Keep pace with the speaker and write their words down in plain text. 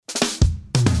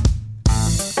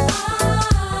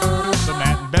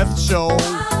Show.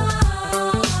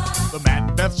 The Matt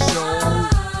and Beth Show.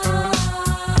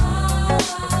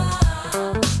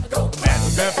 The Matt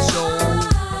and Beth Show.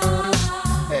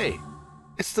 Hey,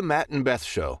 it's the Matt and Beth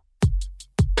Show.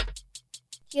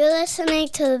 You're listening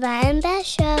to the Matt and Beth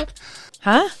Show.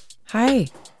 Huh? Hi.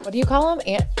 What do you call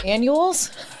them?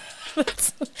 Annuals?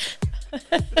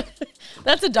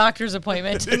 That's a doctor's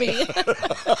appointment to me.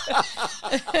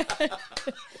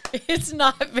 It's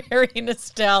not very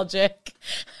nostalgic.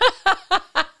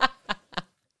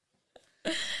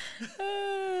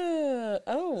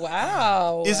 Oh,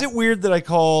 wow. Is it weird that I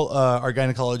call our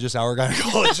gynecologist our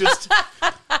gynecologist?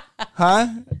 Huh?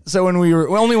 So when we were,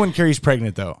 well, only when Carrie's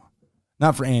pregnant, though.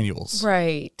 Not for annuals.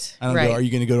 Right. I don't right. go, are you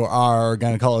going to go to our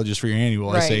gynecologist for your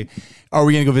annual? Right. I say, are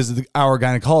we going to go visit our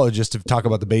gynecologist to talk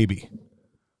about the baby?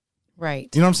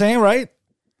 Right. You know what I'm saying, right?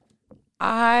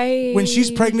 When she's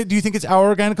When pregnant, do you think it's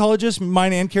our gynecologist,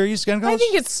 mine and Carrie's gynecologist? I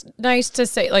think it's nice to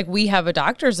say, like, we have a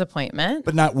doctor's appointment.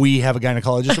 But not we have a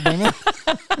gynecologist appointment?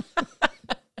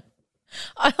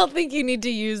 I don't think you need to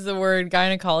use the word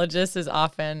gynecologist as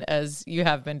often as you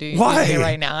have been doing Why? it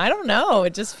right now. I don't know.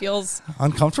 It just feels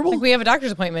Uncomfortable? like we have a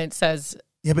doctor's appointment. It says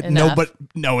Yeah, but enough.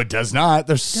 no, it does not.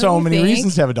 There's Don't so you many think?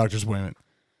 reasons to have a doctor's appointment.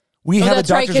 We have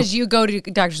that's a right, doctor's because you go to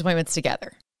doctor's appointments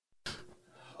together.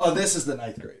 Oh, this is the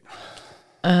 9th grade.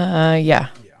 Yeah.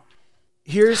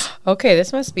 Here's Okay,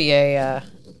 this must be an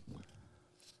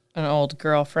old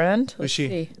girlfriend. who's Let's she?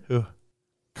 see. Who?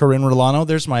 Corinne Rolano.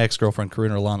 There's my ex-girlfriend,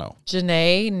 Corinne Rolano.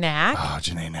 Janae Knack. Oh,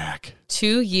 Janae Knack.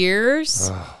 2 years.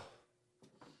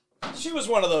 She was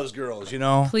one of those girls, you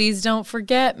know. Please don't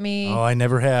forget me. Oh, I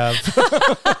never have.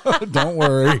 Don't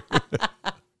worry.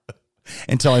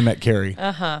 Until I met Carrie.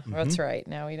 That's right.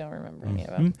 Now we don't remember any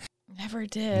of them. Never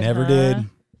did. Never huh? did.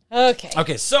 Okay.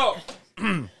 Okay, so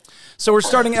we're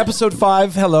starting episode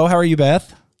 5. Hello, how are you,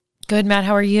 Beth? Good, Matt.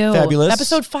 How are you? Fabulous.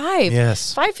 Episode 5.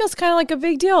 Yes. 5 feels kind of like a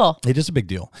big deal. It is a big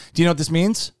deal. Do you know what this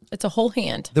means? It's a whole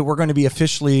hand. That we're going to be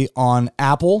officially on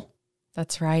Apple.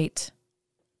 That's right.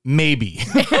 Maybe.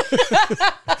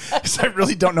 'Cause I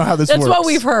really don't know how this works. That's what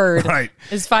we've heard. Right.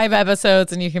 Is 5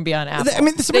 episodes and you can be on Apple. I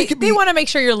mean, somebody could be... They want to make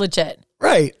sure you're legit.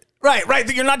 Right.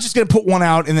 That you're not just going to put one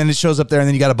out and then it shows up there and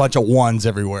then you got a bunch of ones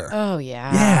everywhere. Oh,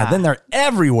 yeah. Yeah, then they're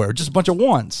everywhere. Just a bunch of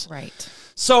ones. Right.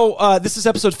 So this is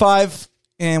episode 5,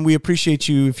 and we appreciate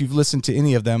you if you've listened to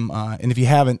any of them. And if you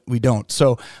haven't, we don't.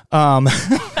 So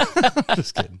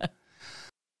just kidding.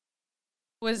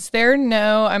 Was there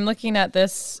I'm looking at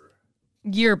this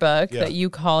yearbook that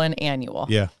you call an annual.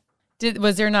 Yeah.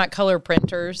 Was there not color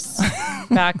printers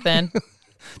back then?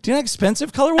 Do you know how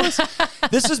expensive color was?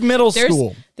 This is middle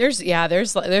school. There's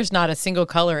not a single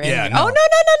color in Yeah, here. no.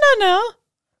 Oh, no.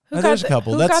 Who There's a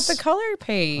couple. Who got the color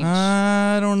page?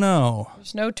 I don't know.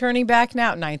 There's no turning back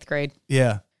now, 9th grade.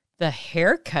 Yeah. The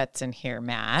haircuts in here,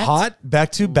 Matt. Hot.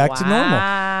 Back to normal.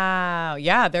 Wow.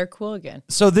 Yeah, they're cool again.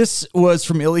 So this was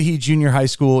from Yearbook Jr. High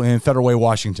School in Federal Way,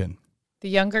 Washington. The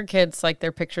younger kids, like,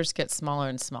 their pictures get smaller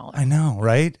and smaller. I know,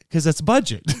 right? Because that's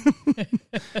budget.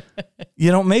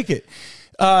 You don't make it.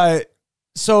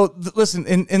 Listen,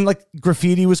 and like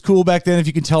graffiti was cool back then. If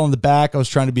you can tell on the back, I was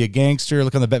trying to be a gangster.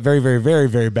 Look on the back, very, very, very,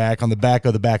 very back, on the back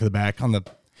of the back of the back, on the,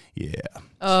 yeah.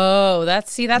 Oh, I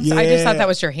just thought that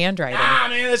was your handwriting.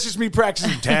 Man, that's just me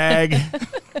practicing tag.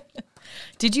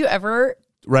 Did you ever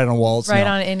Write on walls? write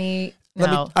No. on any?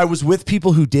 No. I was with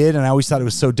people who did, and I always thought it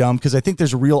was so dumb because I think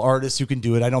there's real artists who can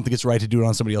do it. I don't think it's right to do it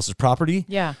on somebody else's property.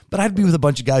 Yeah. But I'd be with a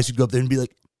bunch of guys who'd go up there and be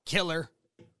like, killer.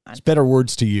 It's better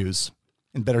words to use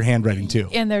and better handwriting too.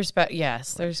 And there's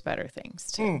better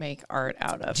things to make art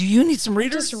out of. Do you need some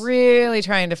readers? Just really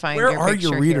trying to find Where your are picture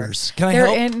your readers? here. Can I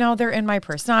they're help? They're in my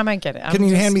purse. No, I might get it. Can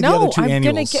you hand me the other two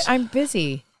annuals? I'm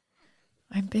busy.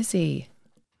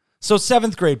 So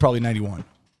 7th grade, probably 91.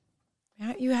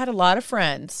 Yeah, you had a lot of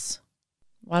friends.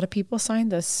 A lot of people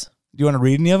signed this. Do you want to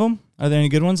read any of them? Are there any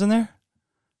good ones in there?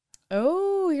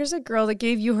 Oh, here's a girl that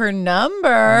gave you her number.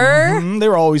 Mm-hmm. They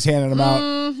were always handing them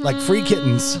out like free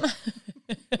kittens.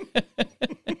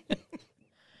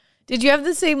 Did you have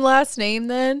the same last name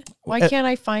then? Why can't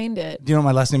I find it? Do you know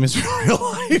what my last name is in real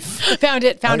life? Found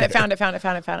it. Okay.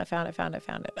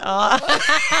 Oh.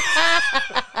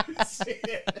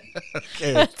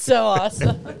 Okay. That's so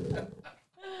awesome.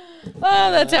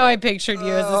 Oh, that's how I pictured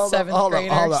you as a 7th grader,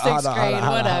 6th grade,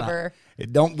 whatever.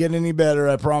 It don't get any better,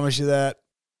 I promise you that.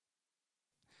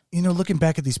 You know, looking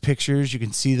back at these pictures, you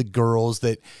can see the girls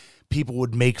that people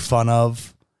would make fun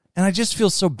of. And I just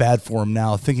feel so bad for them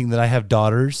now, thinking that I have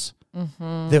daughters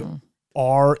that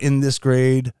are in this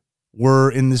grade,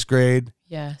 were in this grade.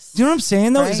 Yes. Do you know what I'm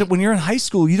saying, though? Right. Is that when you're in high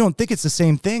school, you don't think it's the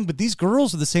same thing, but these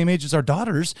girls are the same age as our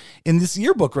daughters in this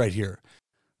yearbook right here.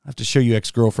 I have to show you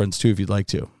ex-girlfriends too if you'd like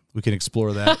to. We can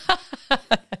explore that.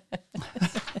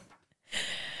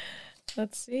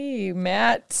 Let's see.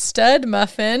 Matt Stud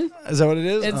Muffin. Is that what it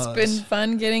is? It's been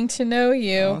fun getting to know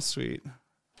you. Oh, sweet.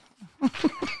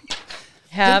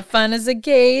 Have fun as a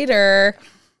gator.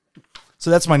 So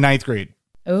that's my 9th grade.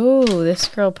 Oh, this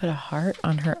girl put a heart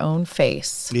on her own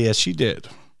face. Yes, she did.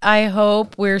 I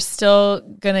hope we're still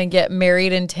going to get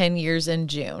married in 10 years in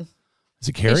June. Is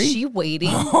it Carrie? Is she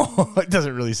waiting? Oh, it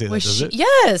doesn't really say that, does it?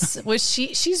 Yes.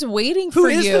 She's waiting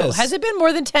for you. This? Has it been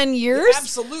more than 10 years? Yeah,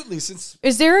 absolutely.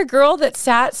 Is there a girl that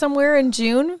sat somewhere in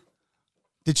June?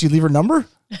 Did she leave her number?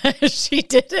 She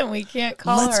didn't. We can't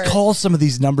call her. Let's call some of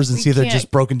these numbers and see if they're just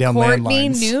broken down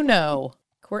landlines.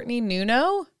 Courtney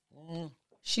Nuno?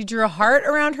 She drew a heart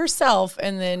around herself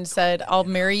and then said, I'll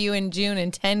marry you in June in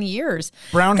 10 years.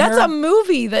 Brown hair? That's a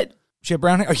movie that... She had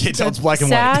brown hair? Okay, it's black and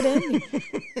white.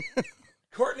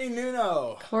 Courtney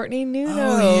Nuno.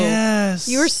 Oh, yes.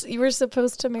 You were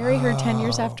supposed to marry her 10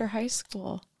 years after high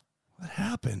school. What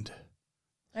happened?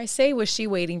 I say, was she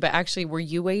waiting? But actually, were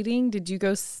you waiting? Did you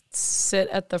go sit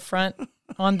at the front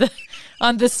on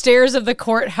the stairs of the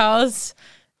courthouse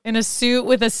in a suit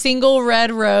with a single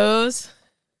red rose?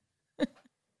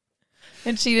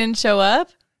 And she didn't show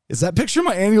up? Is that picture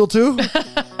my annual too?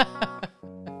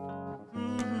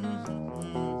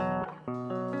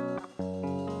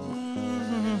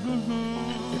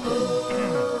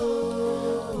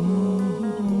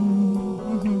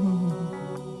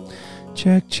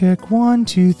 Check, check, 1,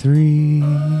 2, 3.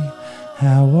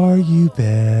 How are you,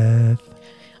 Beth?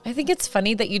 I think it's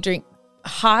funny that you drink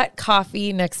hot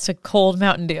coffee next to cold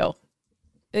Mountain Dew.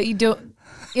 That you don't,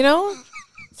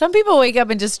 some people wake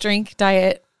up and just drink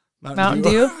diet Mountain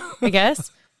Dew, I guess.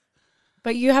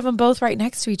 But you have them both right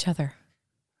next to each other.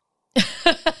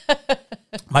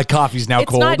 My coffee's now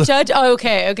cold. It's not Oh,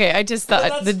 okay. I just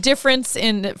thought the difference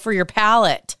for your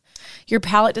palate. Your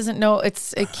palate doesn't know it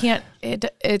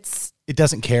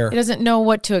doesn't care. It doesn't know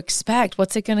what to expect.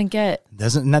 What's it going to get?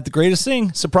 Isn't that the greatest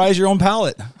thing? Surprise your own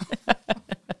palate.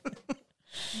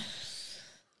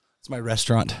 It's my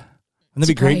restaurant. Wouldn't that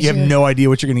be great? You have no idea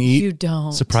what you're going to eat. You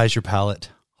don't. Surprise your palate.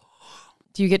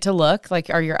 Do you get to look? Like,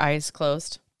 are your eyes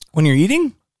closed? When you're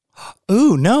eating?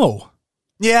 Ooh, no.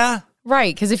 Yeah.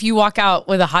 Right, because if you walk out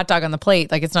with a hot dog on the plate,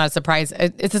 like, it's not a surprise.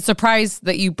 It's a surprise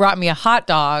that you brought me a hot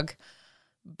dog,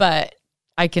 but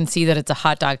I can see that it's a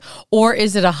hot dog. Or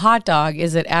is it a hot dog?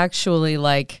 Is it actually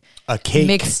like a cake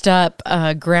mixed up,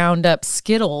 ground up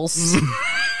Skittles?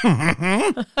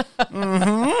 Mm-hmm.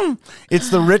 It's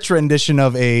the rich rendition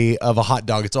of a hot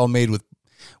dog. It's all made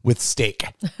with steak.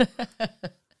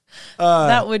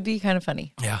 That would be kind of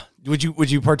funny. Yeah. Would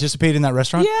you participate in that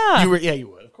restaurant? Yeah. You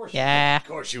would. Of course. Yeah. Of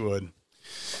course you would.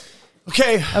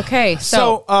 Okay.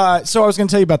 So I was going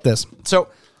to tell you about this. So,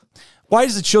 why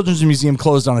is the Children's Museum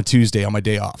closed on a Tuesday on my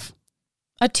day off?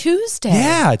 A Tuesday?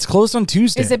 Yeah, it's closed on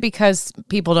Tuesday. Is it because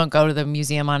people don't go to the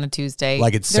museum on a Tuesday?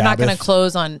 Like it's They're Sabbath? not going to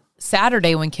close on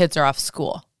Saturday when kids are off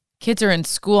school. Kids are in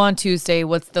school on Tuesday.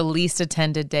 What's the least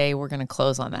attended day? We're going to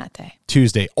close on that day.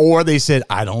 Tuesday. Or they said,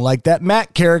 I don't like that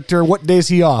Matt character. What day is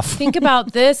he off? Think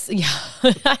about this. Yeah,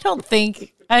 I don't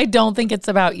think it's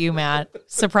about you, Matt,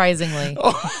 surprisingly.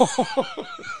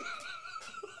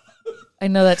 I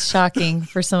know that's shocking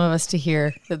for some of us to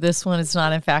hear that this one is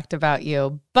not in fact about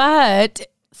you. But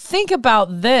think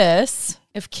about this.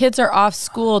 If kids are off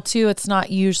school too, it's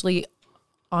not usually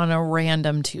on a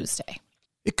random Tuesday.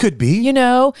 It could be.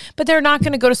 But they're not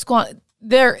going to go to school.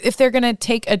 If they're going to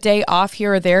take a day off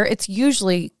here or there, it's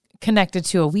usually connected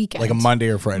to a weekend. Like a Monday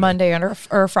or Friday. Monday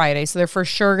or Friday. So they're for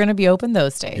sure going to be open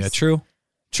those days. Yeah,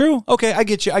 true. Okay, I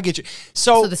get you.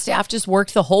 So the staff just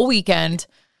worked the whole weekend.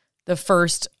 The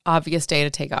first obvious day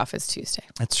to take off is Tuesday.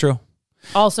 That's true.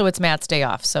 Also, it's Matt's day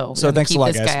off, so thanks keep a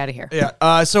lot, this guys. guy out of here. Yeah.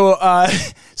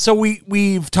 So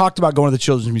we've talked about going to the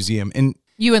Children's Museum, and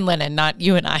you and Lennon, not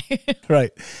you and I. Right.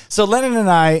 So Lennon and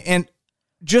I, and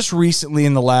just recently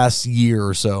in the last year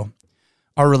or so,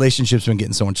 our relationship's been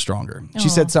getting so much stronger. She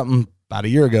said something about a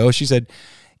year ago. She said,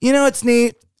 "It's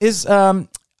neat.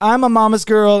 I'm a mama's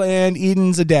girl and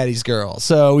Eden's a daddy's girl,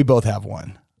 so we both have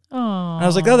one." And I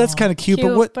was like, "Oh, that's kind of cute,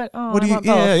 but what do you?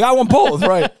 Yeah, I want both,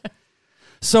 right?"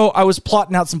 So I was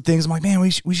plotting out some things. I'm like, "Man, we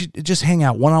should just hang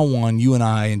out one-on-one, you and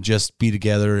I, and just be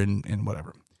together and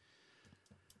whatever."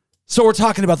 So we're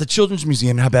talking about the Children's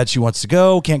Museum and how bad she wants to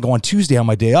go. Can't go on Tuesday on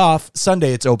my day off.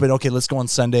 Sunday it's open. Okay, let's go on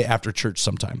Sunday after church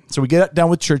sometime. So we get done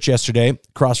with church yesterday.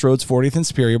 Crossroads 40th and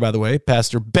Superior, by the way.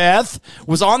 Pastor Beth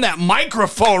was on that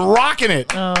microphone rocking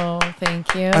it. Oh,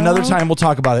 thank you. Another time we'll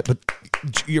talk about it, but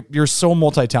You're so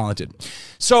multi-talented.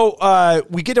 So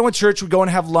we get done with church. We go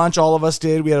and have lunch. All of us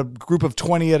did. We had a group of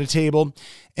 20 at a table.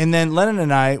 And then Lennon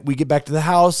and I, we get back to the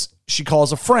house. She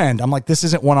calls a friend. I'm like, this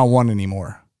isn't one-on-one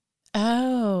anymore.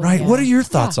 Oh. Right. Yeah. What are your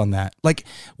thoughts on that? Like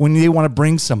when they want to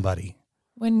bring somebody.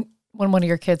 When one of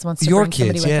your kids wants to bring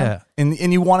somebody with them.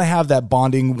 And you want to have that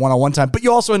bonding one-on-one time. But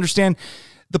you also understand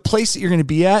the place that you're going to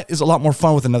be at is a lot more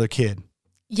fun with another kid.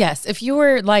 Yes. If you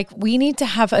were like, we need to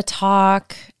have a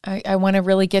talk, I want to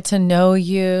really get to know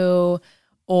you,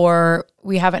 or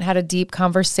we haven't had a deep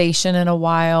conversation in a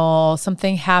while,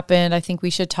 something happened, I think we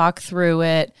should talk through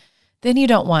it, then you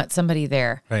don't want somebody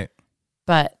there. Right.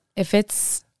 But if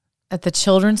it's at the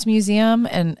Children's Museum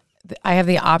and I have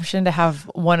the option to have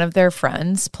one of their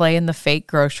friends play in the fake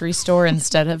grocery store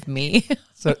instead of me.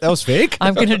 So that was fake?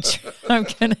 I'm gonna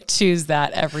choose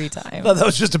that every time. No, that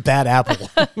was just a bad apple.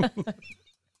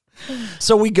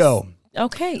 So we go.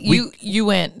 Okay. You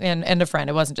went and a friend.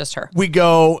 It wasn't just her. We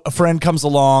go, a friend comes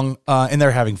along, and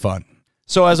they're having fun.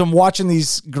 So as I'm watching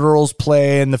these girls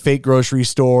play in the fake grocery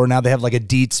store, now they have like a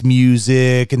Dietz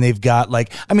music, and they've got like,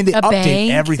 they update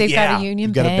bank. everything. They've got a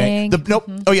Union Bank. Nope.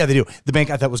 Mm-hmm. Oh yeah, they do. The bank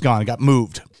I thought was gone. It got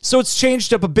moved. So it's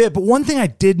changed up a bit. But one thing I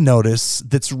did notice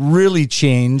that's really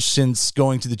changed since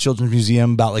going to the Children's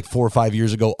Museum about like 4 or 5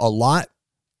 years ago, a lot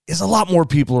more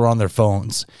people are on their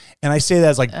phones. And I say that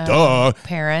as like, duh.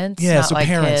 Parents. Yeah, not so like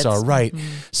parents kids. are, right. Mm-hmm.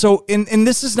 So, and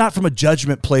this is not from a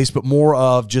judgment place, but more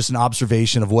of just an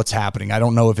observation of what's happening. I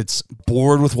don't know if it's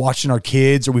bored with watching our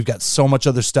kids or we've got so much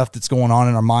other stuff that's going on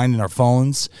in our mind and our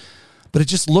phones. But it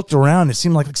just looked around. It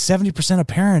seemed like 70% of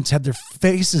parents had their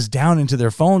faces down into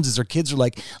their phones as their kids are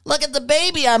like, look at the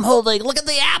baby I'm holding. Look at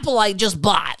the apple I just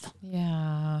bought.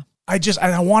 Yeah.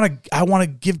 I want to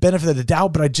give benefit of the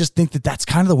doubt, but I just think that that's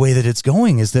kind of the way that it's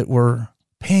going, is that we're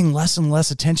paying less and less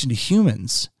attention to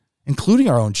humans, including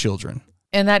our own children.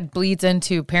 And that bleeds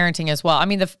into parenting as well. I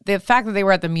mean, the fact that they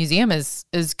were at the museum is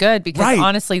good because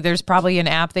honestly, there's probably an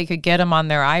app they could get them on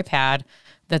their iPad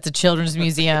that's a children's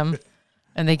museum.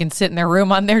 And they can sit in their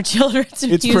room on their children's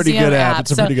museum. It's a pretty good app.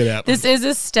 It's a pretty good app. This is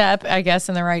a step, I guess,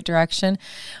 in the right direction.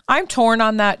 I'm torn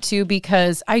on that too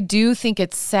because I do think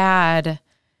it's sad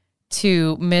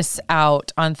to miss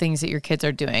out on things that your kids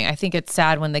are doing. I think it's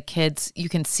sad when the kids, you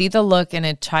can see the look in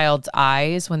a child's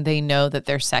eyes when they know that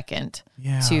they're second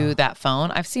to that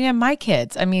phone. I've seen it in my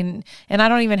kids. I mean, and I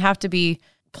don't even have to be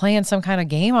playing some kind of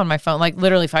game on my phone. Like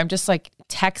literally, if I'm just like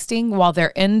texting while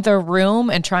they're in the room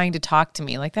and trying to talk to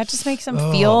me, like that just makes them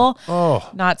feel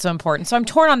not so important. So I'm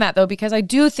torn on that though, because I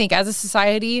do think as a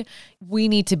society, we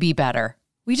need to be better.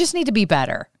 We just need to be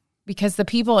better. Because the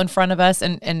people in front of us,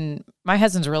 and my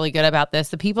husband's really good about this,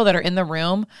 the people that are in the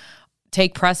room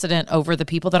take precedent over the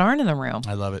people that aren't in the room.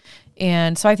 I love it.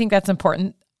 And so I think that's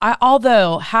important.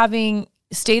 Although having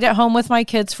stayed at home with my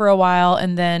kids for a while,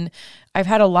 and then I've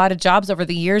had a lot of jobs over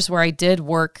the years where I did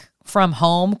work from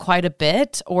home quite a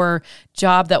bit, or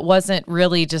job that wasn't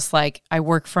really just like I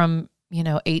work from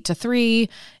 8 to 3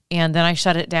 and then I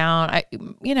shut it down.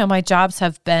 My jobs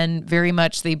have been very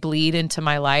much, they bleed into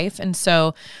my life. And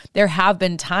so there have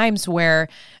been times where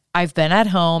I've been at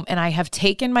home and I have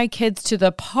taken my kids to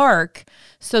the park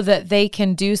so that they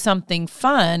can do something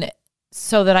fun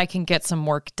so that I can get some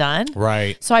work done.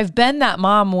 Right. So I've been that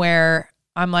mom where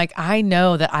I'm like, I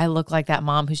know that I look like that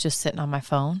mom who's just sitting on my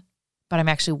phone, but I'm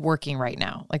actually working right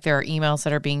now. Like there are emails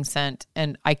that are being sent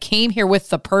and I came here with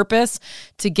the purpose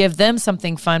to give them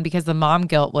something fun because the mom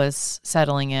guilt was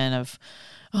settling in of,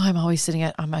 I'm always sitting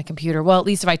on my computer. Well, at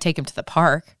least if I take them to the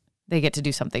park, they get to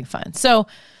do something fun. So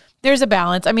there's a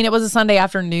balance. I mean, it was a Sunday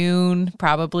afternoon.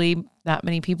 Probably that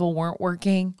many people weren't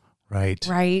working. Right.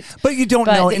 But you don't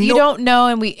know. And you don't know.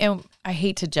 And I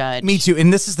hate to judge. Me too.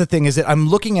 And this is the thing, is that I'm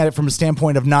looking at it from a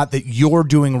standpoint of not that you're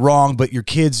doing wrong, but your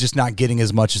kids just not getting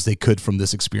as much as they could from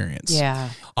this experience.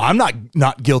 Yeah. I'm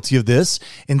not guilty of this.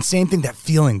 And same thing, that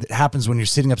feeling that happens when you're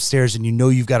sitting upstairs and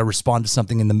you've got to respond to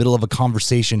something in the middle of a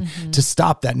conversation to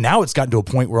stop that. Now it's gotten to a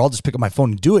point where I'll just pick up my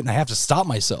phone and do it, and I have to stop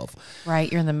myself. Right.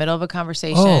 You're in the middle of a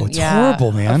conversation. Oh, it's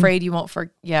horrible, man. Afraid you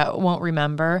won't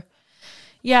remember.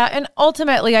 Yeah, and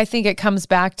ultimately, I think it comes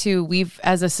back to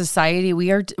as a society,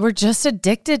 we're just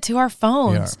addicted to our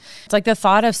phones. It's like the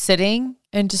thought of sitting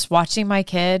and just watching my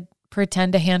kid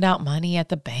pretend to hand out money at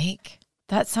the bank.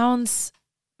 That sounds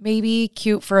maybe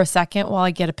cute for a second while I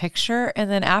get a picture,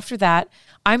 and then after that,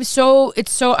 I'm so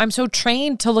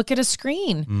trained to look at a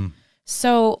screen.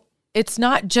 So it's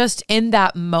not just in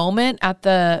that moment at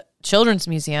the Children's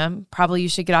Museum. Probably you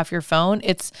should get off your phone.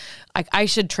 It's like I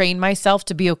should train myself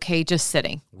to be okay just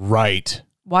sitting. Right.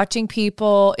 watching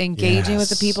people, engaging with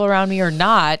the people around me or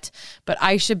not, but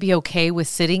I should be okay with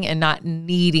sitting and not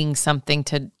needing something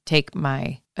to take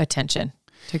my attention,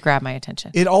 to grab my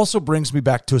attention. It also brings me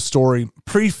back to a story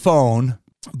pre-phone,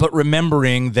 but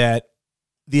remembering that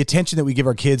the attention that we give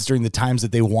our kids during the times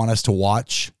that they want us to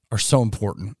watch are so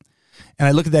important. And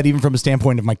I look at that even from a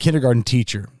standpoint of my kindergarten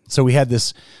teacher. So we had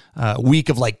this week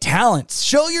of like talents.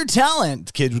 Show your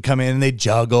talent. Kids would come in and they'd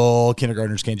juggle.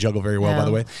 Kindergartners can't juggle very well, by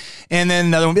the way. And then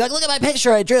another one would be like, look at my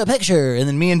picture. I drew a picture. And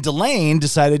then me and Delane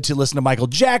decided to listen to Michael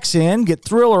Jackson, get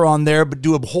Thriller on there, but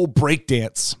do a whole break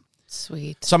dance.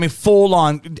 Sweet. So, I mean, full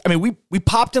on. I mean, we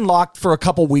popped and locked for a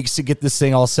couple weeks to get this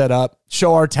thing all set up,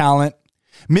 show our talent.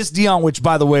 Miss Dion, which,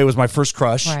 by the way, was my first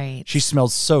crush. Right. She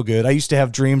smelled so good. I used to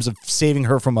have dreams of saving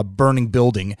her from a burning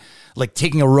building, like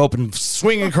taking a rope and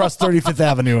swinging across 35th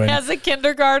Avenue. And as a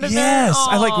kindergartner? yes.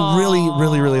 I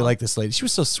really like this lady. She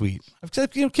was so sweet.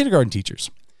 Kindergarten teachers.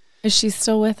 Is she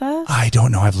still with us? I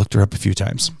don't know. I've looked her up a few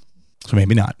times. So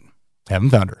maybe not.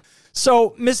 Haven't found her.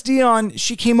 So Miss Dion,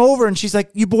 she came over and she's like,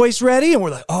 you boys ready? And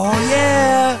we're like, oh,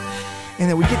 yeah. And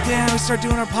then we get down, we start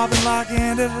doing our pop and lock,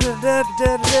 and and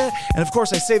of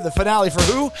course I saved the finale for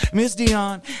who? Miss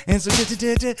Dion. And so,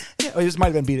 this might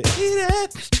have been Beat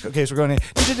It. Okay, so we're going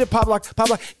in, pop lock,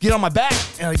 get on my back,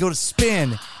 and I go to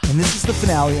spin. And this is the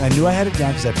finale, and I knew I had it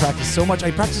down because I practiced so much. I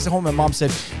practiced at home, and Mom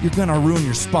said, you're going to ruin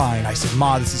your spine. I said,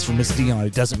 Ma, this is for Miss Dion.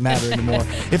 It doesn't matter anymore.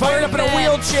 If I end up in a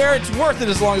wheelchair, it's worth it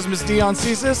as long as Miss Dion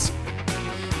sees this.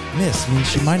 Miss, I mean,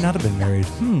 she might not have been married.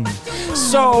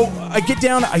 So I get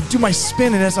down, I do my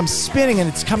spin, and as I'm spinning and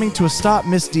it's coming to a stop,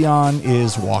 Miss Dion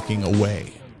is walking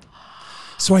away.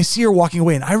 So I see her walking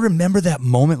away, and I remember that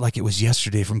moment like it was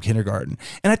yesterday from kindergarten.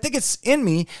 And I think it's in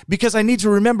me because I need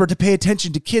to remember to pay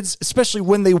attention to kids, especially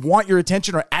when they want your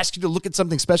attention or ask you to look at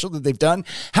something special that they've done.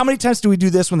 How many times do we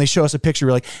do this when they show us a picture?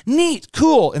 We're like, neat,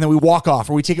 cool. And then we walk off,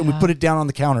 or we take it and we put it down on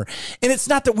the counter. And it's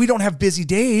not that we don't have busy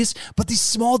days, but these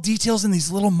small details in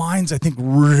these little minds, I think,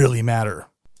 really matter.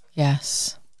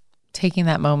 Yes. Taking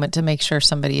that moment to make sure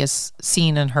somebody is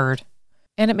seen and heard.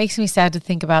 And it makes me sad to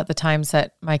think about the times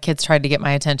that my kids tried to get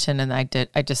my attention and I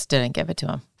just didn't give it to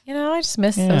them. You know, I just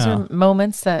miss those are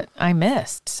moments that I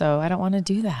missed. So I don't want to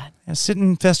do that. Yeah, sit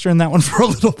and fester in that one for a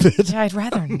little bit. Yeah, I'd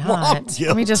rather not.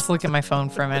 Let me just look at my phone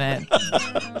for a minute.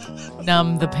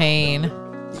 Numb the pain.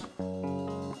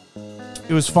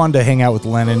 It was fun to hang out with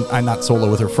Lennon. I'm not solo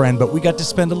with her friend, but we got to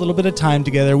spend a little bit of time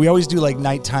together. We always do like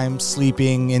nighttime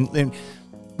sleeping and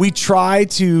we try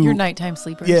to... Your nighttime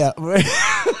sleepers. Yeah.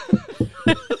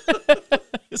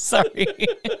 Sorry.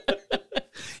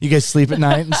 You guys sleep at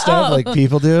night and stuff like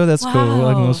people do? That's cool,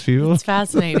 like most people. It's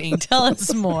fascinating. Tell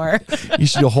us more. You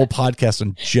should do a whole podcast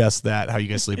on just that, how you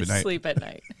guys sleep at night. Sleep at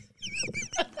night.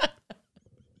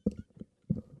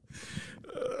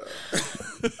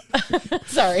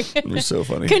 Sorry. You're so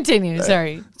funny. Continue.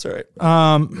 Sorry. It's all right.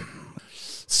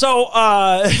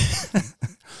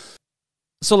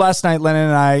 So last night, Lennon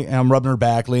and I'm rubbing her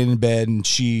back, laying in bed, and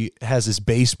she has this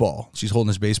baseball. She's holding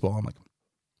this baseball. I'm like,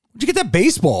 where'd you get that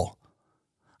baseball?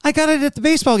 I got it at the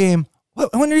baseball game.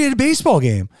 When were you at a baseball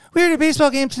game? We were at a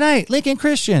baseball game tonight, Lincoln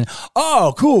Christian.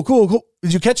 Oh, cool.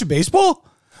 Did you catch a baseball?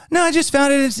 No, I just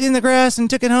found it in the grass and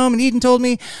took it home, and Eden told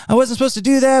me I wasn't supposed to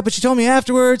do that, but she told me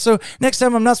afterwards, so next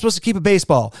time I'm not supposed to keep a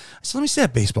baseball. So let me see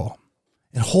that baseball.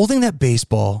 And holding that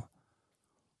baseball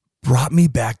brought me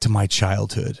back to my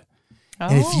childhood.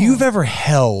 And if you've ever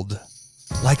held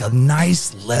like a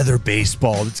nice leather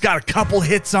baseball, it's got a couple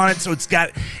hits on it, so it's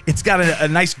got a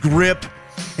nice grip,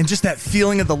 and just that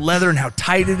feeling of the leather and how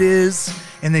tight it is,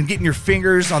 and then getting your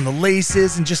fingers on the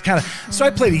laces and just kind of... So I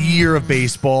played a year of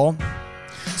baseball.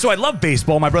 So I love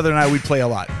baseball. My brother and I, we'd play a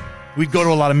lot. We'd go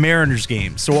to a lot of Mariners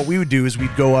games. So what we would do is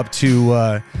we'd go up to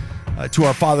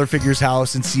our father figure's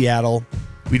house in Seattle.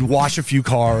 We'd wash a few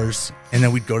cars, and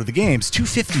then we'd go to the games.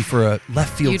 $2.50 for a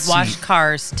left field seat. You'd wash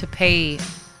cars to pay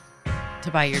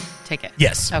to buy your ticket.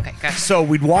 Yes. Okay, gotcha. So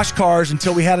we'd wash cars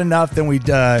until we had enough. Then we'd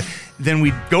go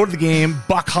to the game,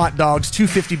 buck hot dogs,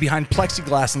 $2.50 behind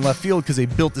plexiglass in left field because they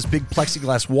built this big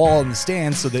plexiglass wall in the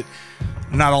stands so that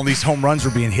not all these home runs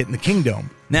were being hit in the Kingdome.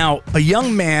 Now, a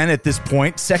young man at this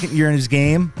point, second year in his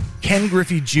game, Ken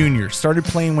Griffey Jr., started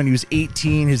playing when he was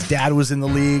 18. His dad was in the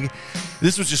league.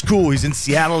 This was just cool. He's in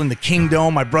Seattle in the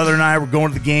Kingdome. My brother and I were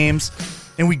going to the games.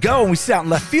 And we go and we sit out in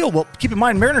left field. Well, keep in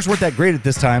mind, Mariners weren't that great at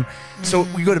this time. So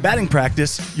we go to batting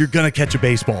practice, you're going to catch a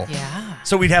baseball. Yeah.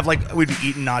 So we'd be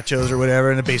eating nachos or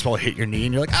whatever, and a baseball would hit your knee,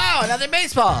 and you're like, oh, another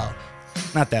baseball.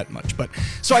 Not that much. But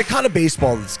so I caught a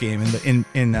baseball this game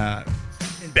in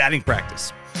batting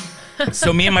practice.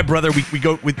 So me and my brother, we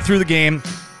go through the game,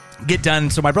 get done.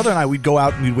 So my brother and I, we'd go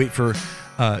out and we'd wait for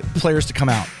players to come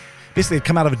out. basically they'd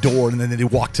come out of a door and then they'd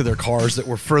walk to their cars that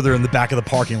were further in the back of the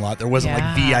parking lot. There wasn't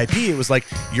like VIP. It was like,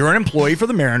 you're an employee for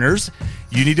the Mariners.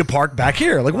 You need to park back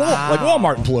here, like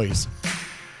Walmart employees.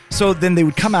 So then they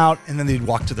would come out and then they'd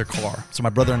walk to their car. So my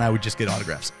brother and I would just get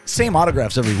autographs. Same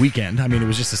autographs every weekend. I mean, it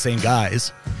was just the same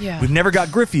guys. Yeah. We've never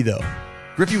got Griffey, though.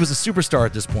 Griffey was a superstar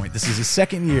at this point. This is his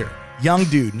second year. Young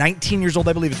dude, 19 years old,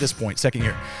 I believe, at this point, second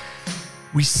year.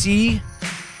 We see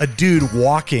a dude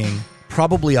walking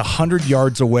probably 100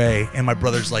 yards away, and my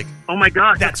brother's like, oh my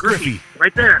God, that's Griffey.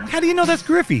 Right there. How do you know that's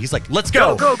Griffey? He's like, let's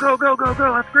go. Go,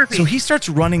 that's Griffey. So he starts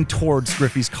running towards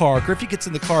Griffey's car. Griffey gets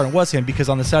in the car, and it was him because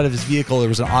on the side of his vehicle, there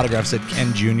was an autograph that said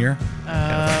Ken Jr.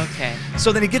 Okay.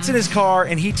 So then he gets in his car,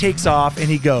 and he takes off, and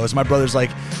he goes. My brother's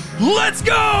like, let's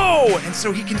go! And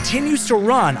so he continues to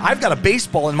run. I've got a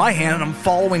baseball in my hand, and I'm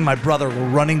following my brother. We're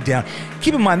running down.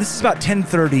 Keep in mind, this is about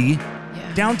 10:30.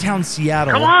 Downtown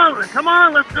Seattle. Come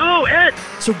on, let's go, Ed.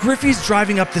 So Griffey's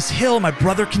driving up this hill. My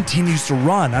brother continues to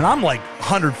run, and I'm like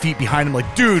 100 feet behind him,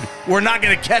 like, dude, we're not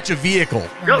going to catch a vehicle.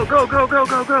 Go,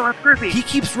 that's Griffey. He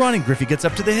keeps running. Griffey gets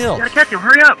up to the hill. You gotta catch him,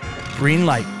 hurry up. Green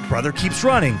light. Brother keeps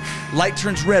running. Light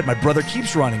turns red. My brother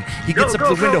keeps running. He gets up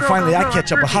to the window. Finally, I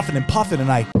catch up, huffing and puffing, and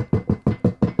I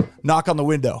knock on the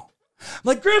window. I'm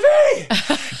like, Griffey!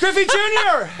 Griffey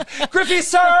Jr! Griffey,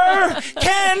 sir!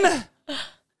 Ken!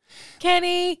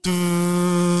 Kenny.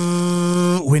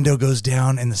 Window goes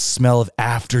down and the smell of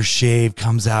aftershave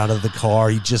comes out of the car.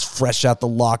 He just fresh out the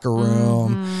locker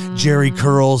room. Jerry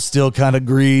curls still kind of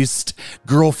greased.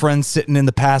 Girlfriend sitting in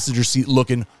the passenger seat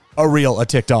looking a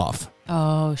ticked off.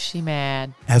 Oh, she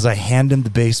mad. As I hand him the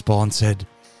baseball and said,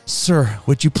 sir,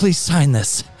 would you please sign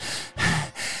this?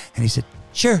 And he said,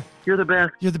 sure. You're the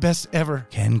best. You're the best ever.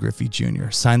 Ken Griffey Jr.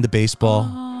 signed the baseball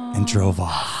and drove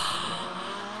off.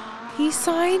 He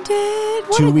signed it?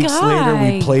 What 2 weeks later,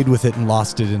 guy. we played with it and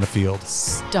lost it in a field.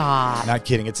 Stop. Not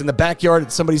kidding. It's in the backyard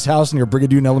at somebody's house near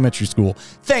Brigadoon Elementary School.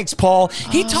 Thanks, Paul.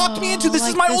 He talked me into this.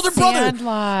 Is my older brother.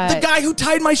 The guy who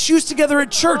tied my shoes together at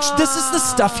church. This is the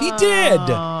stuff he did.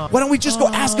 Why don't we just go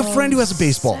ask a friend who has a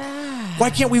baseball? Sad. Why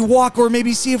can't we walk or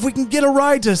maybe see if we can get a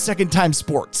ride to Second Time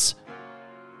Sports?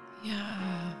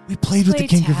 Yeah. We played with the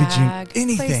Ken Griffey Jr.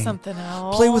 Anything. Play something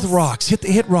else. Play with rocks.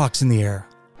 Hit rocks in the air.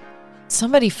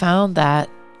 Somebody found that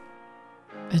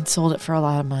and sold it for a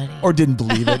lot of money. Or didn't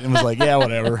believe it and was like, yeah,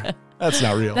 whatever. That's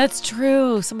not real. That's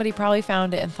true. Somebody probably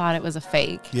found it and thought it was a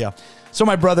fake. Yeah. So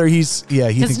my brother,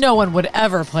 because no one would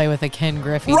ever play with a Ken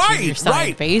Griffey Jr.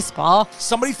 signed baseball.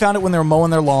 Somebody found it when they were mowing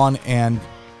their lawn and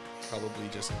probably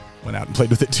just went out and played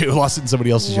with it too. Lost it in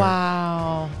somebody else's yard.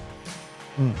 Wow.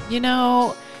 You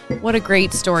know, what a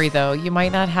great story, though. You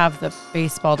might not have the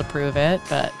baseball to prove it,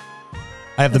 but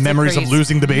I have the memories of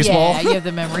losing the baseball. Yeah, you have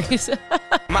the memories.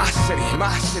 My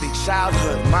city,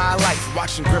 childhood, my life,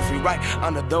 watching Griffey right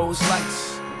under those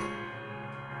lights.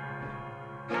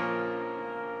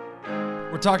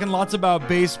 We're talking lots about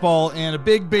baseball, and a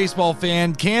big baseball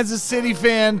fan, Kansas City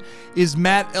fan, is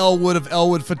Matt Elwood of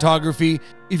Elwood Photography.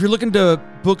 If you're looking to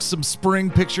book some spring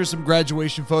pictures, some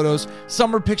graduation photos,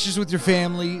 summer pictures with your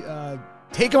family,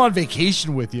 take him on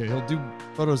vacation with you. He'll do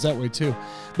photos that way too.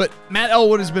 But Matt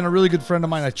Elwood has been a really good friend of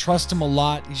mine. I trust him a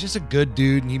lot. He's just a good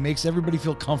dude, and he makes everybody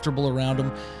feel comfortable around him.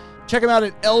 Check him out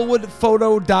at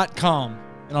elwoodphoto.com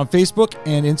and on Facebook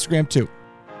and Instagram too.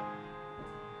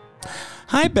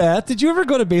 Hi, Beth. Did you ever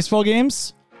go to baseball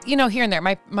games? You know, here and there.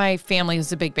 My family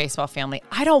is a big baseball family.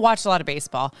 I don't watch a lot of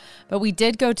baseball, but we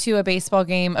did go to a baseball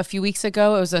game a few weeks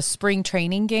ago. It was a spring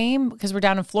training game because we're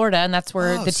down in Florida, and that's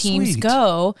where the teams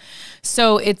go.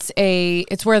 So it's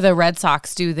where the Red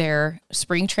Sox do their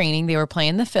spring training. They were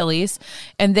playing the Phillies,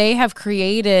 and they have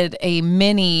created a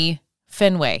mini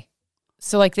Fenway.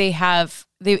 So like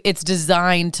it's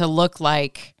designed to look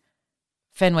like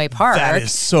Fenway Park. That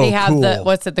is so They have cool.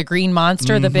 the green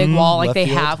monster, the big wall, like left they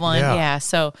field. have one. Yeah. Yeah.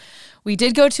 So we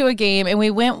did go to a game, and we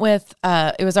went with,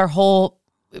 it was our whole,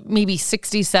 maybe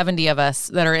 60, 70 of us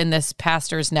that are in this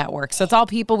pastor's network. So it's all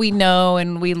people we know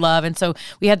and we love. And so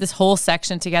we had this whole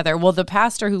section together. Well, the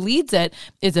pastor who leads it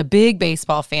is a big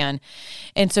baseball fan.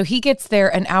 And so he gets there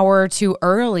an hour or two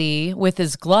early with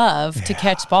his glove to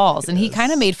catch balls. And he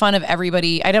kind of made fun of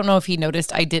everybody. I don't know if he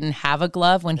noticed I didn't have a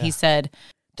glove when he said,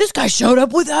 "This guy showed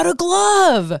up without a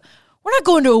glove. We're not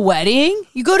going to a wedding.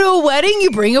 You go to a wedding,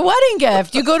 you bring a wedding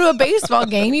gift. You go to a baseball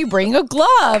game, you bring a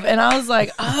glove." And I was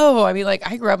like,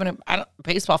 I grew up in a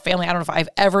baseball family. I don't know if I've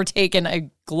ever taken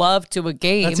a glove to a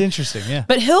game. That's interesting, yeah.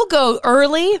 But he'll go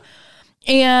early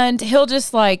and he'll just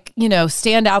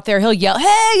stand out there. He'll yell,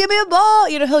 "Hey, give me a ball."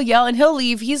 He'll yell and he'll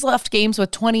leave. He's left games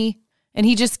with 20 and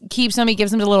he just keeps them. He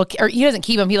gives them to or he doesn't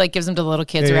keep them. He gives them to the little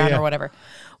kids around or whatever.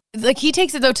 like he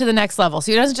takes it though to the next level.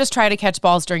 So he doesn't just try to catch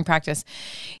balls during practice.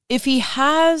 If he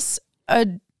has a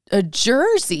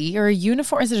jersey or a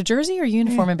uniform, is it a jersey or a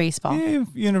uniform in baseball?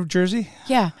 Yeah, jersey.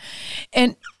 Yeah.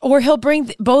 Or he'll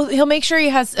bring he'll make sure he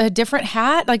has a different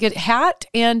hat, like a hat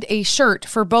and a shirt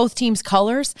for both teams'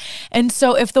 colors. And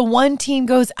so if the one team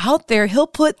goes out there, he'll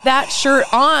put that shirt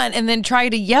on and then try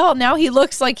to yell. Now he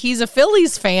looks like he's a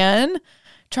Phillies fan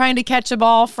trying to catch a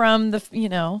ball from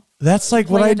the, That's like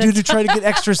what I do to try to get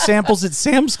extra samples at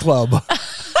Sam's Club.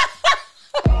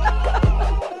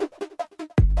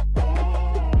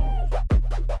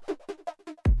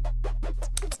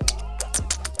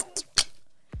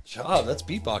 Oh, that's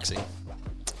beatboxing.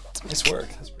 Nice work.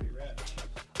 That's pretty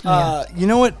rad. You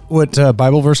know what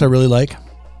Bible verse I really like?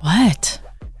 What?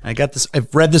 I've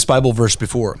read this Bible verse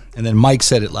before, and then Mike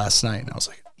said it last night, and I was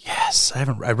like, yes, I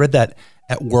read that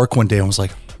at work one day and was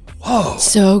like, whoa.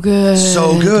 So good.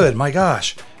 So good. My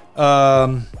gosh.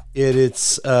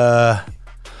 It's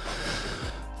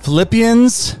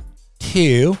Philippians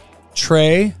 2,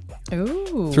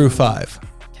 through 5.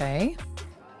 Okay.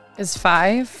 Is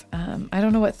 5? I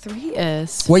don't know what 3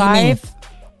 is. What 5 you mean?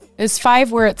 Is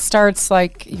 5 where it starts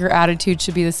like your attitude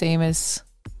should be the same as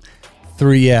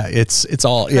 3, yeah. It's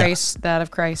all Christ, that of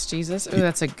Christ Jesus. Ooh,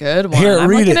 that's a good one. Here, I'm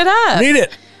read looking it up. Read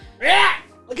it.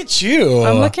 Look at you.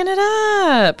 I'm looking it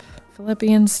up.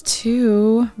 Philippians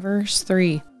 2, verse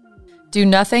 3. Do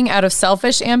nothing out of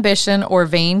selfish ambition or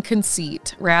vain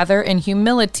conceit. Rather, in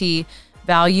humility,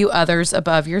 value others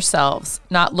above yourselves,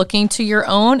 not looking to your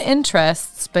own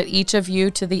interests, but each of you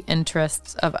to the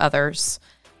interests of others.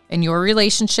 In your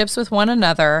relationships with one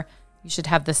another, you should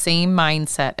have the same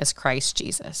mindset as Christ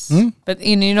Jesus. But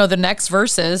the next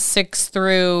verses, 6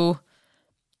 through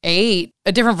 8,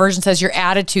 a different version says your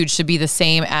attitude should be the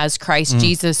same as Christ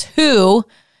Jesus, who,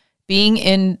 being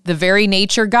in the very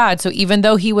nature God, so even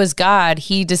though he was God,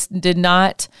 he just did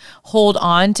not hold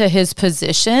on to his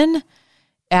position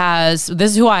as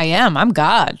this is who I am. I'm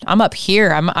God. I'm up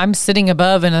here. I'm sitting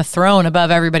above in a throne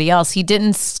above everybody else. He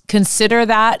didn't consider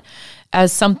that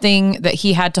as something that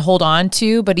he had to hold on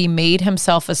to, but he made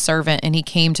himself a servant and he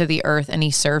came to the earth and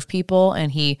he served people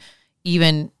and he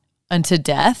even unto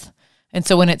death. And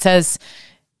so when it says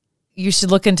you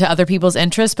should look into other people's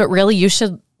interests, but really you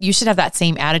should have that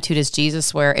same attitude as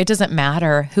Jesus, where it doesn't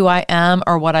matter who I am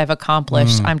or what I've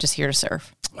accomplished. I'm just here to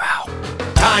serve. Wow.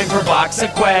 Time for Box of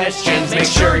Questions. Make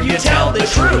sure you tell the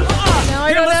truth.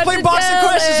 Here, let's play Box of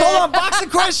Questions. Hold on, Box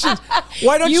of Questions.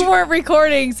 Why don't you? You weren't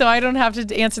recording, so I don't have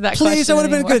to answer that question. Please, that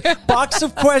would have been good. Box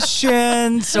of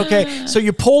Questions. Okay, so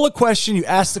you poll a question, you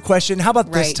ask the question. How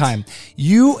about this Right. time?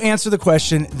 You answer the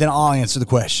question, then I'll answer the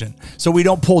question. So we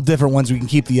don't pull different ones. We can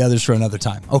keep the others for another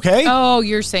time. Okay? Oh,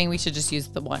 you're saying we should just use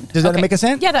the one. Does that make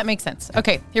sense? Yeah, that makes sense.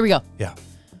 Okay, here we go. Yeah.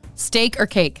 Steak or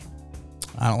cake?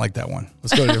 I don't like that one.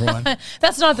 Let's go to a different one.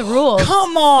 That's not the rules.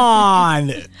 Come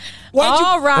on.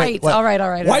 All right.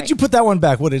 Why'd you put that one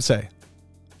back? What did it say?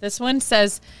 This one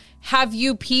says, have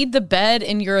you peed the bed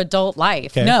in your adult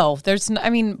life? Okay. No,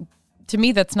 to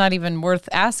me, that's not even worth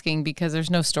asking because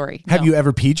there's no story. Have No. you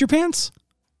ever peed your pants?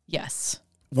 Yes.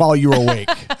 While you were awake.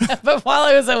 But while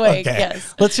I was awake, Okay.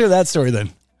 yes. Let's hear that story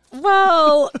then.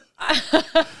 Well,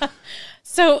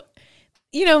 so,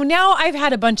 now I've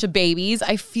had a bunch of babies.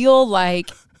 I feel like,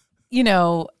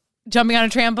 jumping on a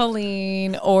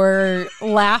trampoline or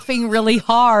laughing really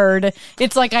hard.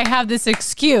 It's like I have this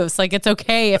excuse. Like it's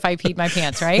okay if I peed my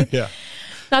pants, right? Yeah.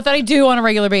 Not that I do on a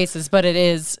regular basis, but it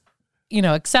is,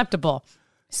 acceptable.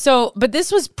 So, but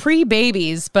this was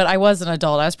pre-babies, but I was an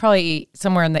adult. I was probably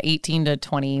somewhere in the 18 to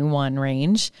 21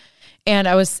 range. And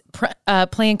I was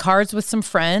playing cards with some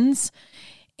friends.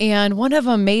 And one of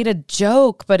them made a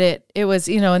joke, but it was,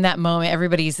 in that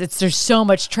moment, there's so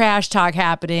much trash talk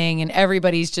happening and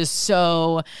everybody's just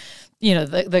so,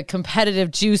 the competitive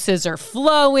juices are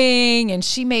flowing, and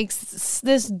she makes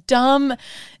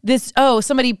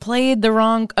somebody played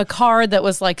a card that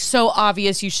was like so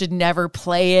obvious you should never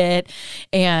play it.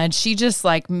 And she just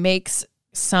like makes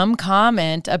some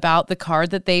comment about the card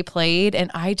that they played.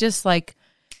 And I just like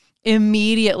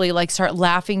immediately like start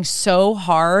laughing so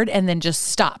hard and then just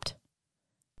stopped.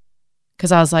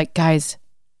 Cause I was like, guys,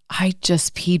 I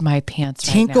just peed my pants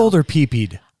right now. Tinkled or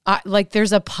pee-peed? Like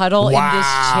there's a puddle in this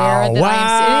chair that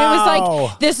Wow. it was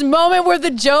like this moment where the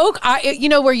joke,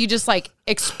 where you just like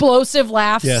explosive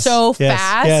laugh so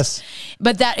fast. Yes.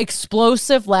 But that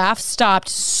explosive laugh stopped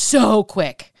so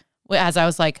quick as I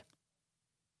was like,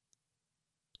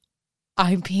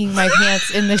 I'm peeing my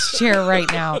pants in this chair right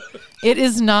now. It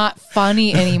is not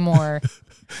funny anymore.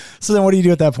 So then what do you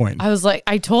do at that point?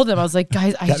 I told them,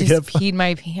 guys, I just peed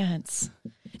my pants.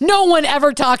 No one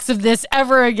ever talks of this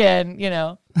ever again,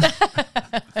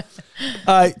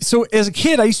 So as a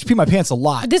kid, I used to pee my pants a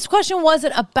lot. This question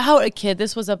wasn't about a kid.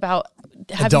 This was about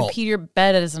having Adult. peed your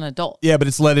bed as an adult. Yeah, but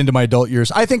it's led into my adult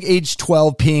years. I think age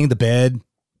 12 peeing the bed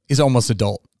is almost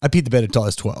adult. I peed the bed until I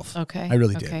was 12. Okay. I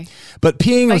really did. But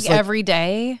peeing was like every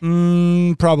day?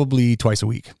 Probably twice a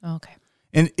week. Okay.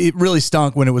 And it really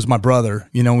stunk when it was my brother.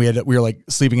 You know, we were like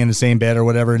sleeping in the same bed or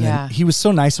whatever. And then he was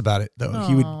so nice about it, though. Aww.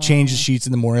 He would change the sheets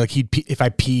in the morning. Like if I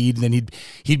peed, then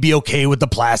he'd be okay with the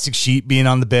plastic sheet being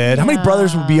on the bed. How many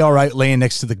brothers would be all right laying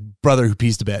next to the brother who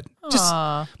pees the bed? Just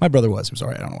my brother was. It was all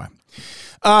right. I don't know why.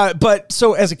 But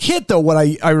so as a kid, though, what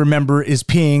I remember is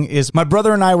peeing is my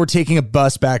brother and I were taking a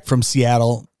bus back from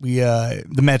Seattle. The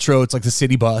metro, it's like the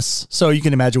city bus. So you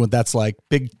can imagine what that's like.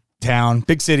 Big town,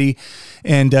 big city.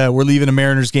 And we're leaving a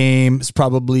Mariners game. It's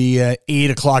probably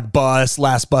 8:00 bus,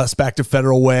 last bus back to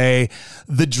Federal Way.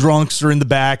 The drunks are in the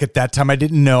back. At that time, I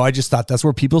didn't know. I just thought that's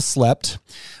where people slept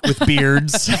with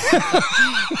beards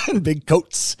and big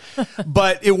coats.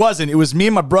 But it wasn't. It was me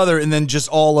and my brother and then just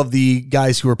all of the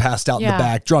guys who were passed out in the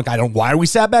back drunk. Why we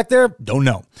sat back there? Don't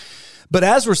know. But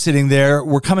as we're sitting there,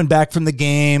 we're coming back from the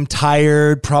game,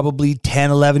 tired, probably 10,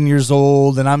 11 years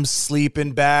old, and I'm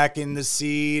sleeping back in the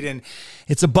seat. And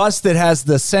it's a bus that has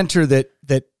the center that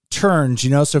turns, you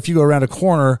know? So if you go around a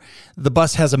corner, the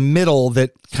bus has a middle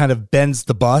that kind of bends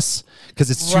the bus because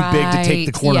it's too big to take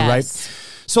the corner, right?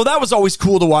 So that was always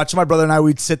cool to watch. My brother and I,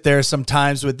 we'd sit there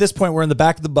sometimes. But at this point, we're in the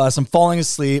back of the bus. I'm falling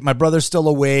asleep. My brother's still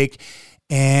awake.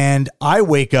 And I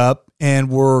wake up and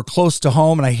we're close to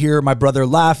home and I hear my brother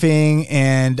laughing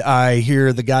and I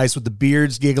hear the guys with the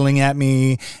beards giggling at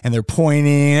me and they're pointing.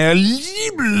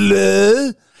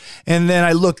 And then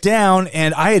I look down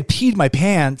and I had peed my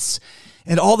pants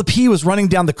and all the pee was running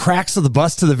down the cracks of the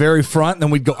bus to the very front. And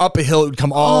then we'd go up a hill. It would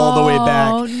come all the way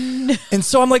back. No. And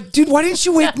so I'm like, dude, why didn't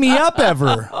you wake me up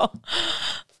ever?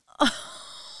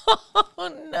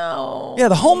 Oh, no. Yeah,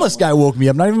 the homeless guy woke me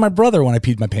up. Not even my brother when I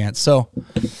peed my pants. So,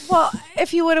 well,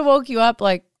 if he would have woke you up,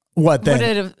 like what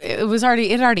then? It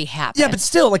already happened. Yeah, but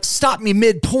still, like, stop me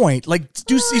midpoint. Like,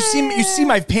 you see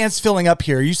my pants filling up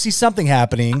here. You see something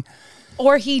happening,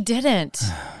 or he didn't,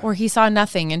 or he saw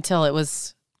nothing until it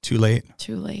was too late.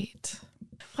 Too late.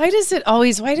 Why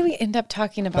do we end up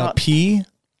talking about pee?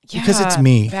 Yeah, because it's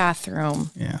me. Bathroom.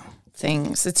 Yeah.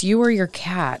 Things. It's you or your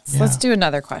cats. Yeah. Let's do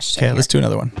another question. Okay, let's do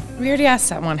another one. We already asked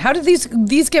that one. How did these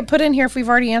get put in here if we've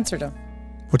already answered them?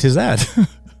 What is that?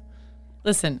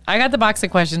 Listen, I got the box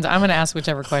of questions. I'm going to ask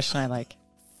whichever question I like.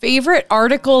 Favorite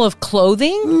article of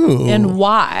clothing and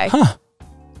why? Huh.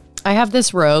 I have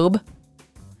this robe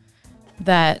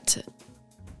that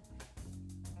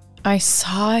I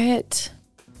saw it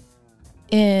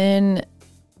in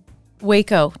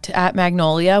Waco at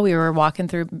Magnolia. We were walking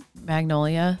through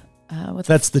Magnolia.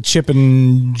 That's the Chip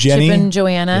and Jenny? Chip and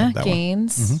Joanna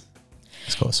Gaines. Mm-hmm.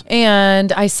 That's close.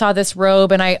 And I saw this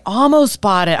robe and I almost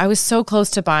bought it. I was so close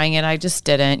to buying it. I just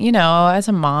didn't. You know, as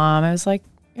a mom, I was like,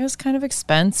 it was kind of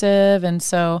expensive. And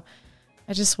so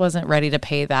I just wasn't ready to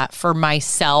pay that for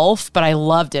myself, but I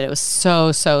loved it. It was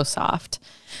so, so soft.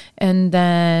 And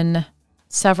then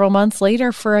several months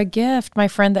later for a gift, my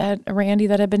friend Randy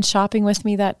that had been shopping with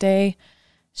me that day,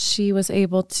 she was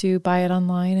able to buy it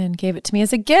online and gave it to me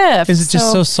as a gift. Is it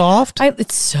just so soft?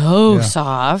 It's so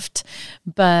soft,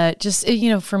 but just,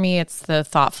 for me, it's the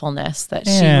thoughtfulness that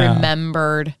she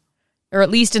remembered, or at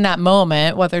least in that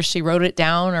moment, whether she wrote it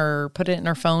down or put it in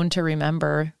her phone to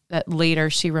remember, that later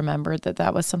she remembered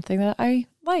that was something that I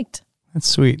liked. That's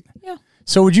sweet. Yeah.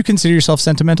 So would you consider yourself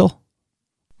sentimental?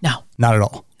 No. Not at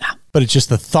all. No. But it's just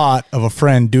the thought of a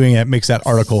friend doing it makes that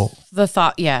article. The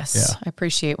thought, yes. Yeah. I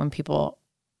appreciate when people...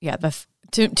 Yeah,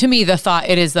 to me,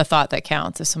 it is the thought that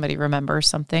counts. If somebody remembers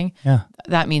something,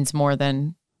 that means more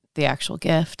than the actual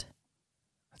gift.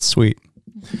 That's sweet.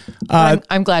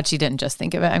 I'm glad she didn't just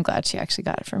think of it. I'm glad she actually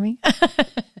got it for me.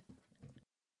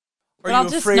 I'll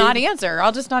just not answer.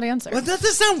 Well, that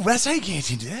doesn't sound Wes. I can't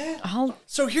do that.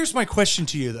 So here's my question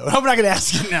to you, though. I'm not going to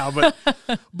ask it now, but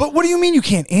what do you mean you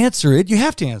can't answer it? You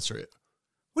have to answer it.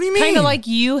 What do you mean? Kind of like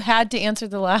you had to answer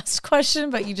the last question,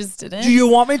 but you just didn't. Do you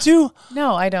want me to?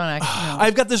 No, I don't actually. No.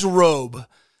 I've got this robe.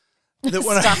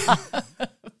 That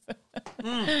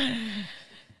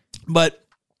But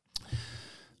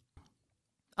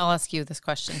I'll ask you this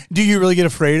question. Do you really get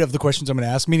afraid of the questions I'm going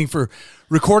to ask? Meaning for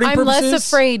recording purposes? I'm less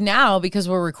afraid now because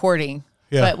we're recording.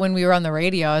 Yeah. But when we were on the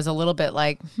radio, I was a little bit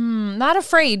like, not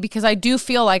afraid, because I do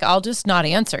feel like I'll just not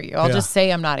answer you. I'll just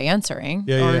say I'm not answering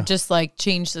or just like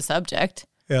change the subject.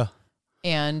 Yeah.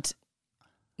 And,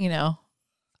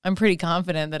 I'm pretty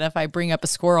confident that if I bring up a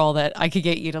squirrel, that I could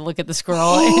get you to look at the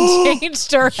squirrel and change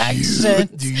direction.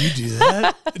 Do you do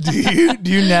that?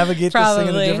 Do you navigate this thing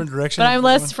in a different direction? But I'm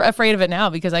less afraid of it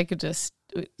now because I could just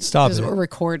stop it. Because we're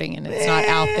recording and it's not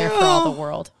out there for all the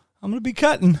world. I'm gonna be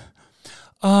cutting.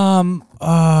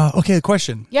 Okay, the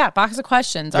question. Yeah, box of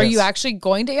questions. Are you actually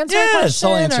going to answer a question?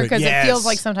 I'll answer it. Because it feels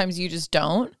like sometimes you just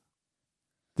don't.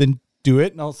 Then do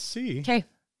it and I'll see. Okay.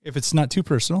 If it's not too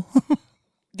personal.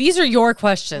 These are your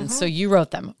questions, so you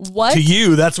wrote them. What to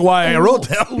you? That's why I wrote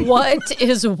them. What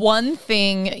is one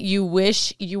thing you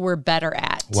wish you were better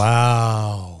at?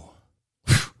 Wow.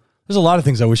 There's a lot of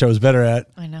things I wish I was better at.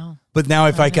 I know. But now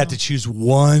if I got to choose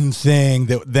one thing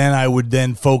that then I would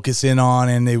then focus in on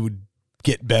and they would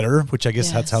get better, which I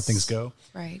guess that's how things go.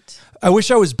 Right. I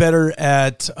wish I was better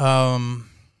at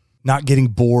not getting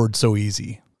bored so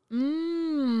easy.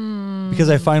 Because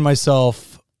I find myself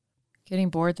getting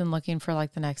bored than looking for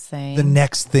like the next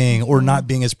thing. Or not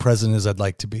being as present as I'd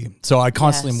like to be. So I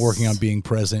constantly am working on being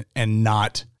present and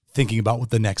not thinking about what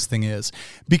the next thing is.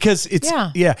 Because it's,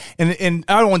 and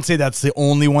I don't want to say that's the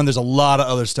only one. There's a lot of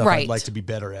other stuff I'd like to be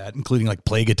better at, including like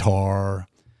play guitar.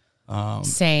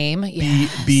 Same. And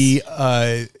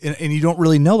you don't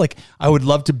really know, like I would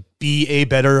love to be a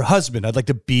better husband. I'd like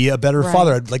to be a better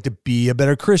father. I'd like to be a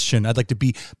better Christian. I'd like to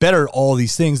be better at all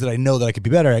these things that I know that I could be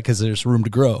better at because there's room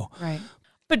to grow. Right.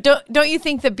 But don't you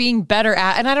think that being better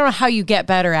at, and I don't know how you get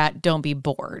better at, don't be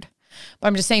bored. But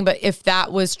I'm just saying, but if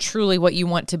that was truly what you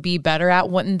want to be better at,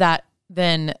 wouldn't that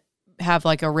then have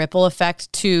like a ripple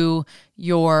effect to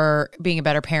your being a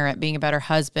better parent, being a better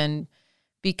husband?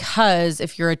 Because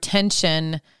if your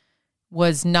attention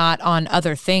was not on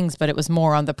other things, but it was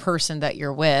more on the person that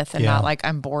you're with and not like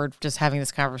I'm bored just having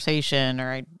this conversation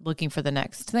or I'm looking for the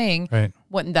next thing,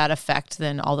 wouldn't that affect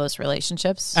then all those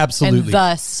relationships? Absolutely. And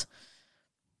thus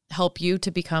help you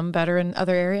to become better in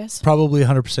other areas? Probably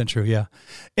 100% true, yeah.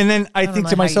 And then I think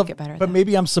to myself, but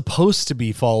maybe I'm supposed to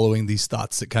be following these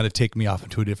thoughts that kind of take me off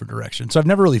into a different direction. So I've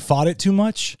never really fought it too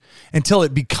much until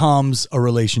it becomes a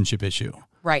relationship issue.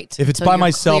 Right. If it's by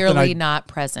myself, clearly then not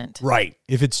present. Right.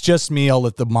 If it's just me, I'll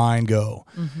let the mind go.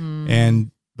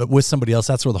 But with somebody else,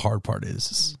 that's where the hard part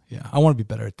is. Yeah, I want to be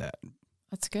better at that.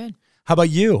 That's good. How about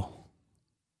you?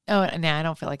 Oh, nah, I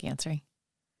don't feel like answering.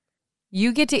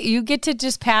 You get to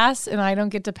just pass, and I don't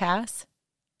get to pass.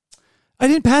 I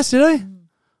didn't pass, did I?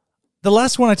 The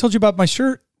last one I told you about my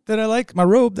shirt that I like, my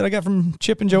robe that I got from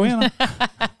Chip and Joanna.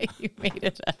 You made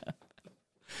it up.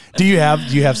 Do you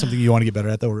have something you want to get better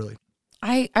at though? Really?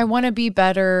 I want to be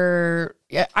better.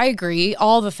 Yeah, I agree.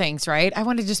 All the things, right? I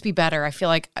want to just be better. I feel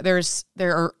like there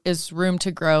is room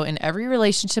to grow in every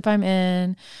relationship I'm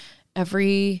in,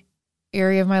 every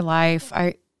area of my life.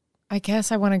 I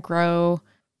guess I want to grow.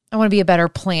 I want to be a better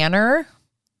planner.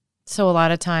 So a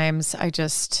lot of times I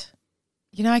just,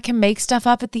 I can make stuff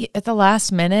up at the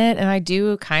last minute, and I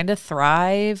do kind of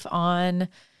thrive on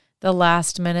the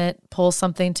last minute, pull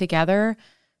something together.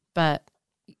 But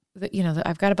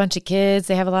I've got a bunch of kids.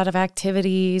 They have a lot of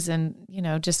activities, and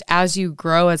just as you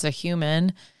grow as a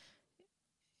human,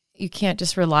 you can't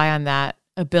just rely on that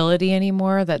ability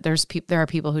anymore. That there are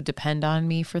people who depend on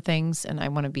me for things, and I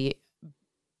want to be,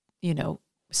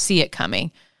 see it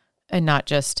coming, and not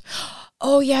just,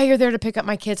 oh yeah, you're there to pick up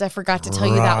my kids. I forgot to tell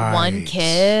you that one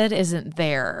kid isn't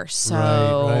there,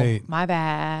 so my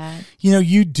bad.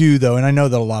 You do though, and I know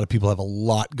that a lot of people have a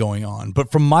lot going on. But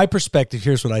from my perspective,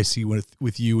 here's what I see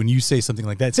with you when you say something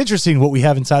like that. It's interesting what we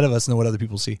have inside of us and what other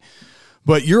people see.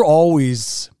 But you're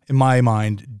always, in my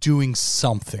mind, doing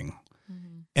something,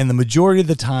 and the majority of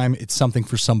the time, it's something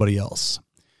for somebody else.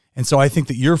 And so I think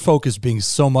that your focus being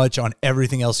so much on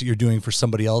everything else that you're doing for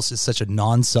somebody else is such a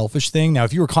non-selfish thing. Now,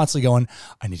 if you were constantly going,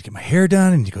 I need to get my hair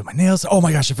done, I need to go get my nails. Oh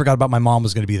my gosh, I forgot about my mom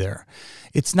was going to be there.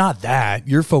 It's not that.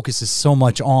 Your focus is so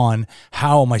much on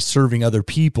how am I serving other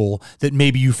people that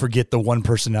maybe you forget the one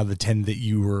person out of the 10 that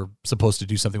you were supposed to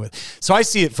do something with. So I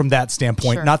see it from that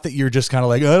standpoint, not that you're just kind of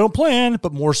like, I don't plan,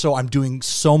 but more so I'm doing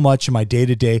so much in my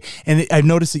day-to-day. And I've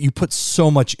noticed that you put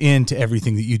so much into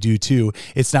everything that you do too.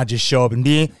 It's not just show up and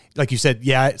be, like you said,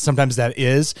 yeah, sometimes that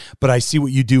is, but I see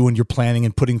what you do when you're planning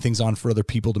and putting things on for other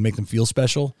people to make them feel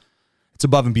special. It's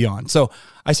above and beyond. So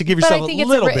I should give yourself a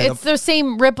little bit. It's the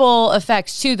same ripple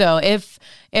effects too, though. If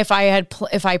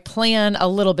I plan a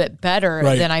little bit better,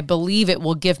 then I believe it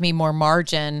will give me more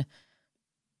margin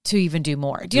to even do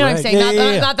more. Do you know what I'm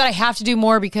saying? Not that I have to do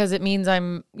more because it means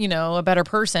I'm, a better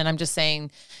person. I'm just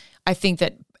saying, I think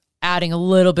that adding a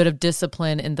little bit of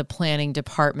discipline in the planning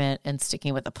department and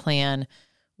sticking with the plan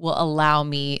will allow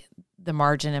me the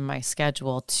margin in my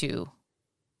schedule to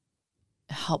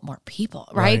help more people,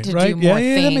 right? To do more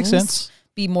things. That makes sense.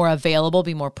 be more available,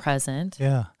 be more present.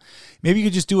 Yeah. Maybe you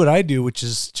could just do what I do, which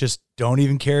is just don't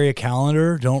even carry a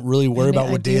calendar. Don't really worry about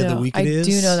what day of the week it is.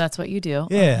 I do know that's what you do.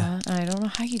 Yeah. I don't know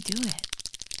how you do it.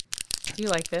 Do you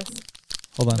like this?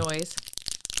 Hold on. Noise.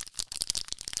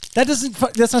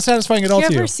 That's not satisfying at all to you.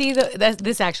 Do you ever see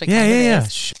this actually Yeah, kind of yeah.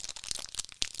 is.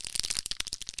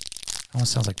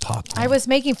 Almost sounds like pop. I was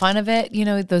making fun of it. You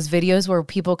know, those videos where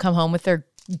people come home with their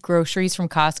groceries from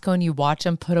Costco and you watch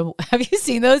them have you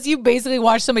seen those? You basically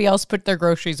watch somebody else put their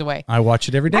groceries away. I watch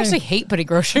it every day. I actually hate putting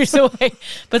groceries away,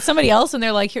 but somebody else, and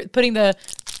they're like putting the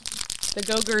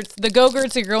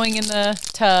Go-Gurts are going in the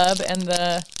tub, and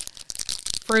the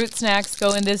fruit snacks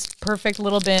go in this perfect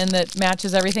little bin that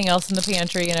matches everything else in the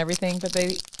pantry and everything. But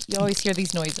you always hear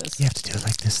these noises. You have to do it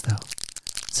like this, though.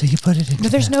 So you put it in. No,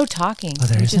 there's no talking. Oh,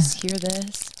 there you isn't? just hear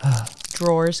this.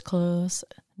 Drawers close.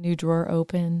 New drawer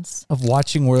opens. Of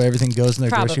watching where everything goes in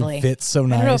their grocery Probably. fits so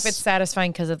nice. I don't know if it's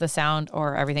satisfying because of the sound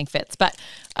or everything fits, but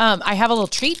I have a little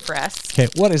treat for us. Okay,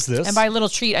 what is this? And by little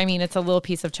treat, I mean it's a little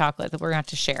piece of chocolate that we're going to have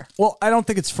to share. Well, I don't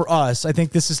think it's for us. I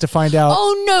think this is to find out.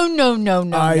 Oh, no.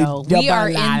 We are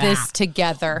in this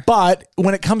together. But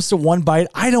when it comes to one bite,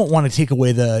 I don't want to take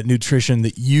away the nutrition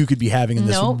that you could be having in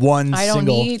this one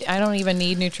single. I don't even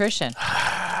need nutrition.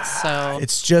 So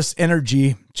it's just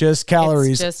energy, just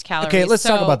calories. It's just calories. Okay, let's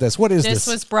talk about this. What is this? This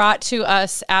was brought to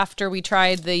us after we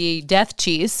tried the death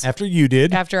cheese. After you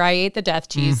did. After I ate the death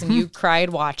cheese and you cried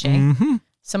watching.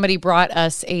 Somebody brought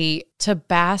us a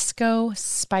Tabasco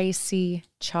spicy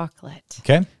chocolate.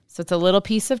 Okay. So it's a little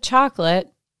piece of chocolate,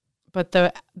 but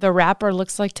the wrapper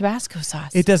looks like Tabasco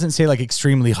sauce. It doesn't say like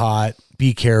extremely hot,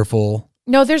 be careful.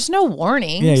 No, there's no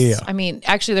warnings. Yeah. I mean,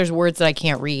 actually, there's words that I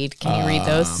can't read. Can you read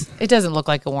those? It doesn't look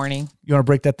like a warning. You want to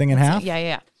break that thing in half?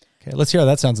 Yeah. Okay, let's hear how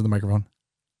that sounds in the microphone.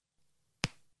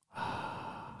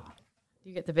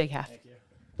 You get the big half.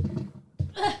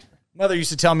 Mother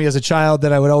used to tell me as a child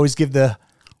that I would always give the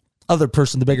other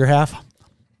person the bigger half.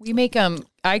 We make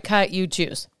I cut, you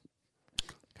choose.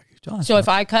 So if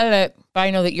I cut it, if I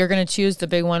know that you're going to choose the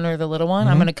big one or the little one,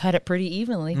 I'm going to cut it pretty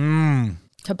evenly.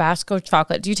 Tabasco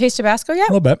chocolate. Do you taste Tabasco yet?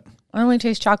 A little bit. I only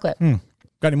taste chocolate. Got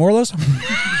any more of those?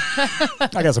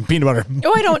 I got some peanut butter.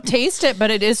 Oh, I don't taste it,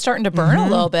 but it is starting to burn a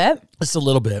little bit. Just a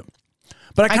little bit.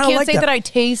 But I kind of can't like say that I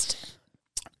taste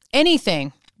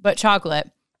anything but chocolate,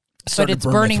 but it's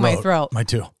burning my throat. Mine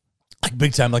too. Like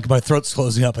big time. Like my throat's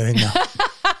closing up, I think now.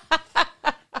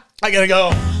 I gotta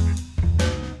go.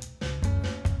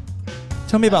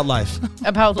 Tell me about life.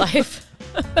 About life.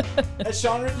 Has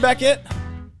Sean written back yet?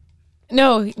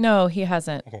 No, he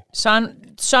hasn't. Okay. Sean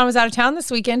was out of town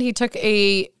this weekend. He took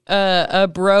a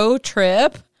bro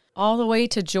trip all the way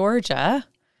to Georgia.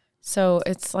 So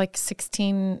it's like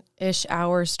 16-ish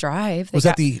hours drive. Was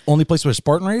that the only place with a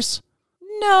Spartan race?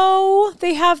 No,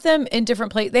 they have them in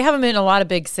different places. They have them in a lot of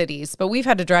big cities, but we've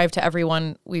had to drive to every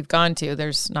one we've gone to.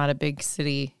 There's not a big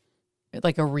city,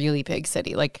 like a really big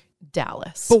city, like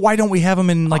Dallas. But why don't we have them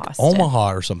in like Austin.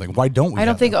 Omaha or something? Why don't we? I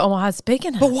don't think Omaha's big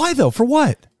enough. But why though? For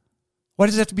what? Why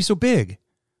does it have to be so big?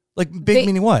 Like big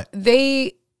meaning what?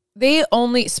 They're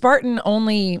only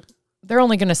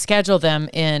going to schedule them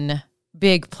in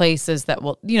big places that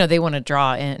will, they want to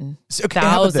draw in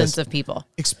thousands of people.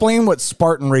 Explain what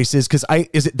Spartan race is, because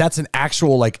that's an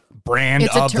actual like brand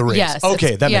of the race. Yes,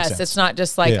 okay, that makes sense. Yes, it's not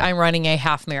just like I'm running a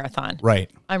half marathon. Right.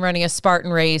 I'm running a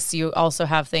Spartan race. You also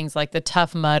have things like the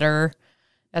Tough Mudder.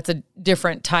 That's a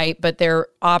different type, but they're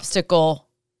obstacle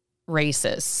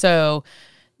races. So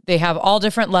they have all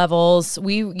different levels.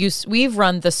 We've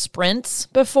run the sprints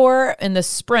before, and the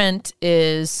sprint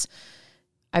is,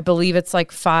 I believe it's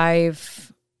like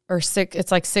 5 or 6.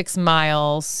 It's like 6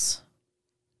 miles,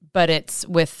 but it's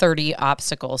with 30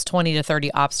 obstacles, 20 to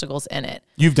 30 obstacles in it.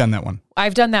 You've done that one.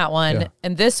 I've done that one. Yeah.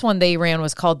 And this one they ran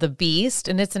was called the Beast,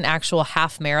 and it's an actual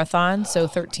half marathon. So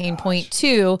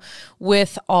 13.2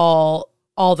 with all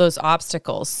those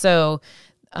obstacles. So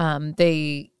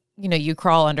you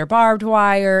crawl under barbed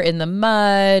wire in the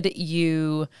mud,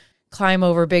 you climb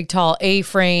over big, tall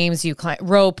A-frames, you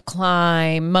rope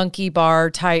climb, monkey bar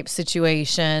type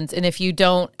situations. And if you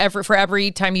for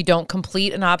every time you don't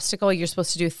complete an obstacle, you're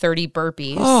supposed to do 30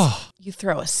 burpees. Oh. You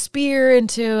throw a spear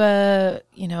into a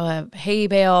hay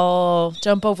bale,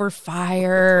 jump over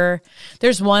fire.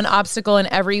 There's one obstacle in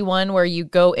every one where you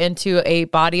go into a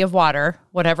body of water,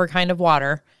 whatever kind of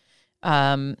water,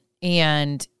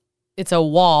 and it's a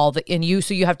wall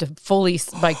so you have to fully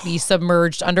be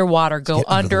submerged underwater, go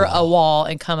under a wall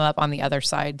and come up on the other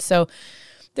side. So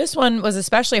this one was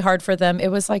especially hard for them. It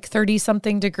was like 30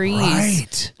 something degrees.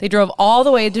 Right. They drove all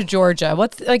the way to Georgia.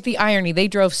 What's like the irony? They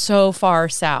drove so far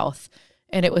south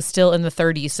and it was still in the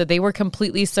 30s. So they were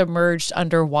completely submerged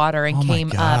underwater and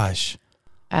came up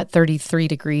at 33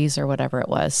 degrees or whatever it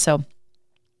was. So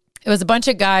it was a bunch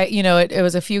of guys, it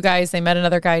was a few guys. They met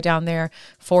another guy down there.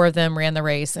 4 of them ran the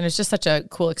race, and it's just such a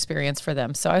cool experience for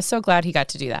them. So I was so glad he got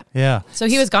to do that. Yeah. So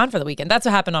he was gone for the weekend. That's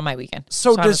what happened on my weekend.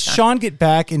 So does Sean get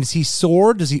back, and is he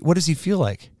sore? What does he feel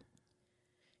like?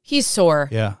 He's sore.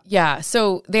 Yeah. Yeah.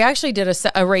 So they actually did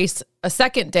a race, a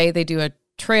second day. They do a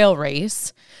trail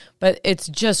race, but it's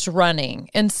just running.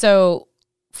 And so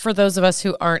for those of us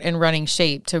who aren't in running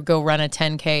shape, to go run a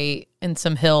 10K in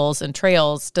some hills and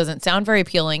trails doesn't sound very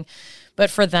appealing. But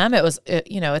for them,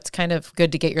 it's kind of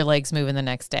good to get your legs moving the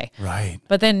next day. Right.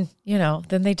 But then,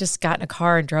 then they just got in a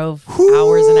car and drove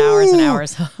hours and hours and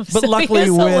hours home. But so luckily he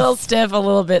was a little stiff, a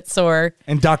little bit sore.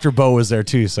 And Dr. Bo was there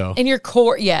too, so. And your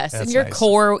core, yes. That's and your nice.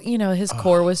 core, his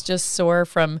core was just sore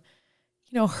from,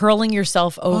 hurling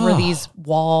yourself over these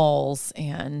walls,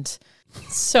 and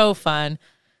it's so fun.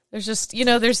 There's just,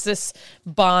 there's this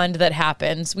bond that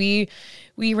happens. We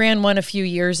ran one a few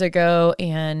years ago,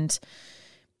 and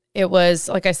it was,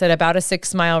 like I said, about a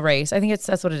 6-mile race. I think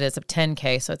that's what it is, a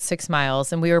 10K. So it's 6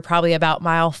 miles. And we were probably about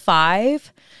mile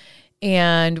 5.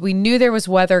 And we knew there was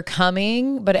weather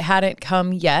coming, but it hadn't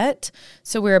come yet.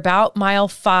 So we were about mile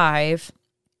 5.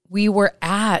 We were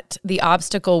at the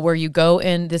obstacle where you go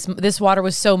in. This water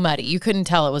was so muddy. You couldn't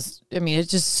tell it's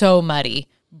just so muddy.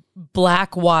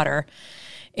 Black water.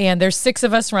 And there's 6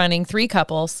 of us running, 3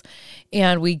 couples.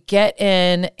 And we get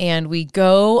in and we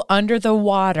go under the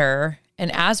water.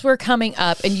 And as we're coming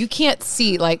up, and you can't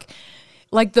see, like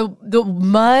the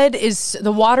mud is,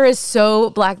 the water is so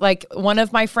black. Like one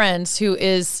of my friends who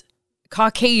is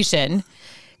Caucasian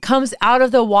comes out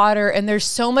of the water, and there's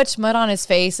so much mud on his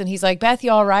face. And he's like, Beth, you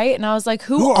all right? And I was like,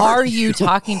 who are you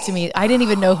talking to me? I didn't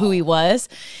even know who he was.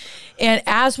 And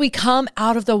as we come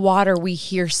out of the water, we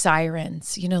hear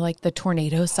sirens, like the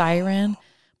tornado siren,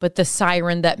 but the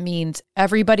siren that means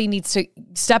everybody needs to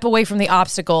step away from the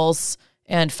obstacles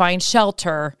and find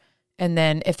shelter. And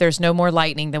then if there's no more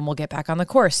lightning, then we'll get back on the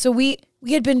course. So we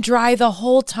had been dry the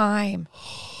whole time.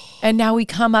 And now we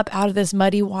come up out of this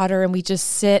muddy water, and we just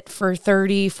sit for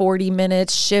 30, 40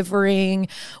 minutes shivering,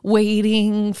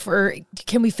 waiting for,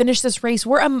 can we finish this race?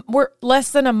 We're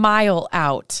less than a mile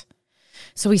out.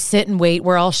 So we sit and wait.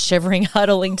 We're all shivering,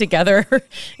 huddling together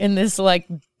in this,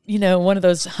 one of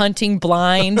those hunting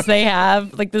blinds they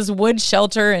have, like this wood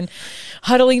shelter, and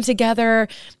huddling together.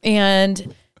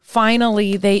 And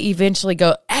finally, they eventually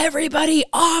go, everybody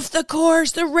off the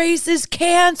course. The race is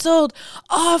canceled,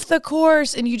 off the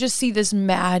course. And you just see this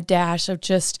mad dash of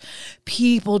just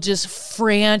people just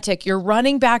frantic. You're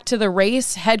running back to the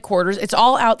race headquarters. It's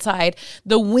all outside.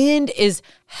 The wind is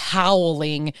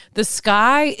howling. The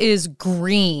sky is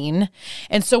green.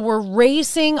 And so we're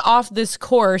racing off this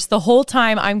course. The whole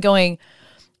time I'm going,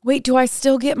 wait, do I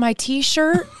still get my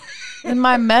t-shirt and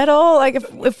my medal? Like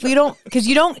if we don't, because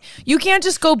you can't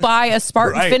just go buy a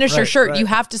Spartan finisher shirt. Right. You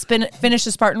have to finish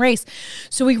the Spartan race.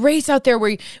 So we race out there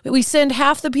where we send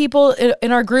half the people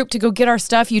in our group to go get our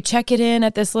stuff. You check it in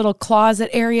at this little closet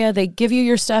area. They give you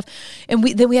your stuff. And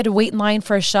then we had to wait in line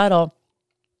for a shuttle.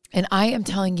 And I am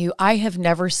telling you, I have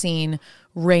never seen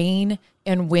rain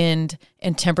and wind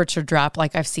and temperature drop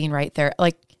like I've seen right there.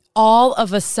 Like all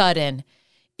of a sudden,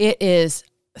 it is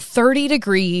 30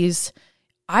 degrees.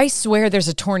 I swear there's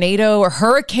a tornado or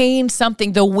hurricane,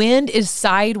 something. The wind is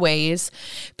sideways.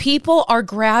 People are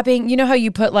grabbing, you know how you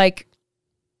put like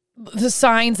the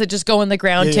signs that just go in the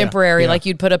ground temporary, like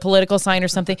you'd put a political sign or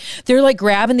something. They're like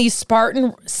grabbing these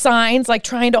Spartan signs, like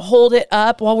trying to hold it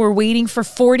up while we're waiting for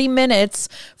 40 minutes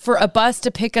for a bus to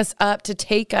pick us up, to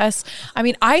take us. I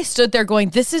mean, I stood there going,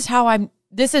 this is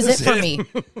it for me.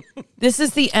 This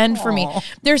is the end for me.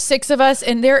 There's 6 of us,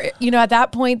 and there, at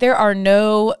that point, there are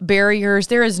no barriers.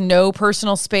 There is no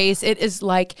personal space. It is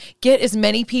like, get as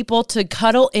many people to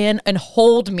cuddle in and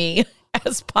hold me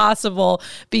as possible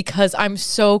because I'm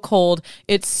so cold.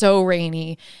 It's so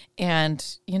rainy. And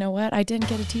you know what? I didn't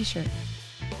get a t-shirt.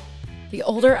 The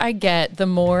older I get, the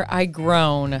more I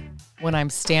groan when I'm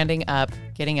standing up,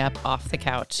 getting up off the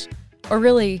couch, or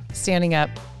really standing up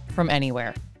from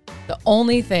anywhere. The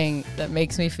only thing that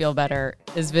makes me feel better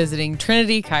is visiting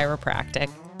Trinity Chiropractic.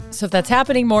 So if that's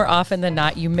happening more often than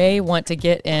not, you may want to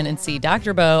get in and see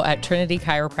Dr. Bo at Trinity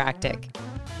Chiropractic.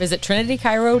 Visit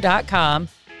trinitychiro.com,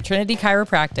 Trinity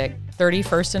Chiropractic,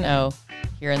 31st and O,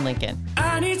 here in Lincoln.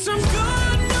 I need some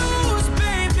good news,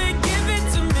 baby. Give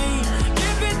it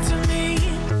to me.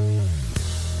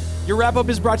 Your wrap-up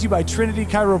is brought to you by Trinity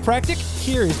Chiropractic.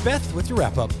 Here is Beth with your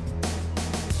wrap-up.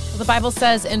 The Bible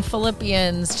says in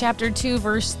Philippians chapter 2,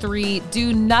 verse 3,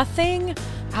 do nothing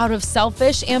out of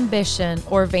selfish ambition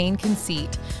or vain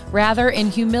conceit. Rather, in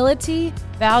humility,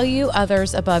 value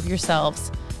others above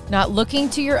yourselves, not looking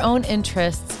to your own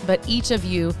interests, but each of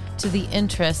you to the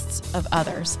interests of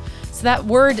others. So that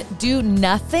word, do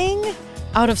nothing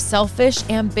out of selfish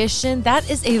ambition,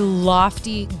 that is a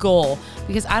lofty goal.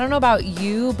 Because I don't know about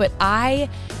you, but I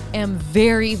am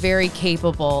very, very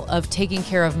capable of taking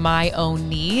care of my own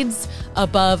needs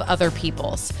above other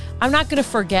people's. I'm not going to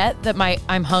forget that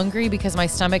I'm hungry because my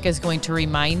stomach is going to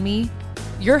remind me,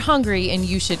 you're hungry and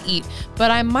you should eat.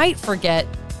 But I might forget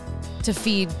to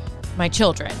feed my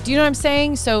children. Do you know what I'm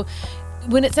saying? So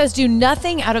when it says do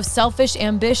nothing out of selfish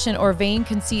ambition or vain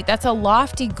conceit, that's a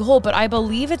lofty goal, but I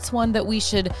believe it's one that we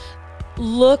should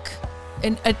look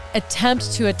and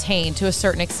attempt to attain to a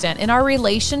certain extent. In our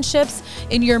relationships,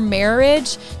 in your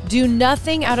marriage, do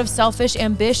nothing out of selfish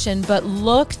ambition, but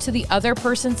look to the other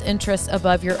person's interests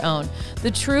above your own.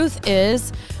 The truth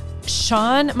is,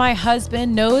 Sean, my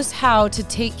husband, knows how to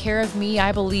take care of me,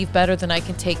 I believe, better than I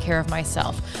can take care of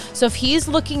myself. So if he's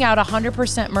looking out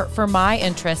 100% for my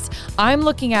interests, I'm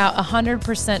looking out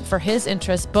 100% for his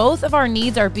interests. Both of our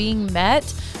needs are being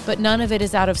met, but none of it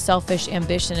is out of selfish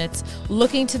ambition. It's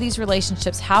looking to these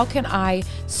relationships. How can I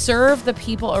serve the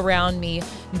people around me?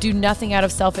 Do nothing out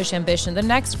of selfish ambition. The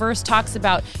next verse talks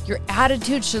about your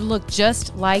attitude should look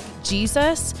just like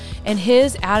Jesus, and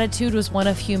his attitude was one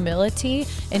of humility,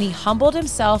 and he humbled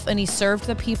himself and he served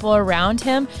the people around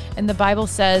him. And the Bible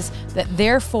says that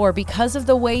therefore, because of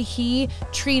the way he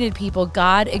treated people,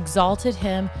 God exalted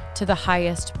him to the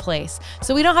highest place.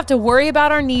 So we don't have to worry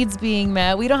about our needs being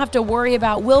met. We don't have to worry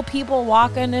about, will people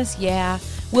walk on us? Yeah.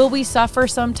 Will we suffer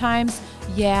sometimes?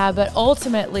 Yeah. But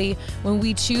ultimately, when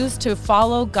we choose to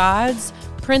follow God's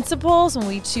principles, when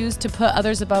we choose to put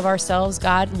others above ourselves,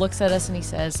 God looks at us and he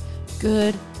says,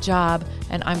 good job,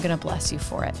 and I'm going to bless you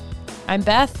for it. I'm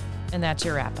Beth, and that's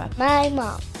your wrap up. My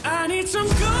mom. I need some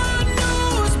good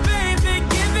news, baby.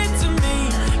 Give it to me.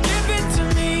 Give it to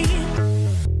me.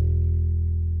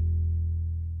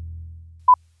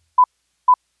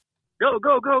 Go,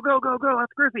 go, go, go, go, go.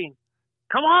 That's Griffey.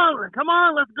 Come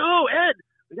on, let's go, Ed.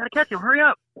 We gotta catch him. Hurry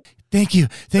up. Thank you,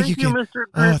 Ken. Mr.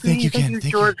 Griffey. Oh, thank you, Ken. Thank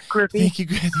you, George Griffey. Thank you.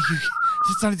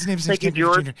 That's not his name. His name's Thank Ken you,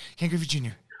 Griffey George. Jr. Ken Griffey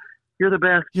Jr. You're the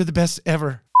best. You're the best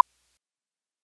ever.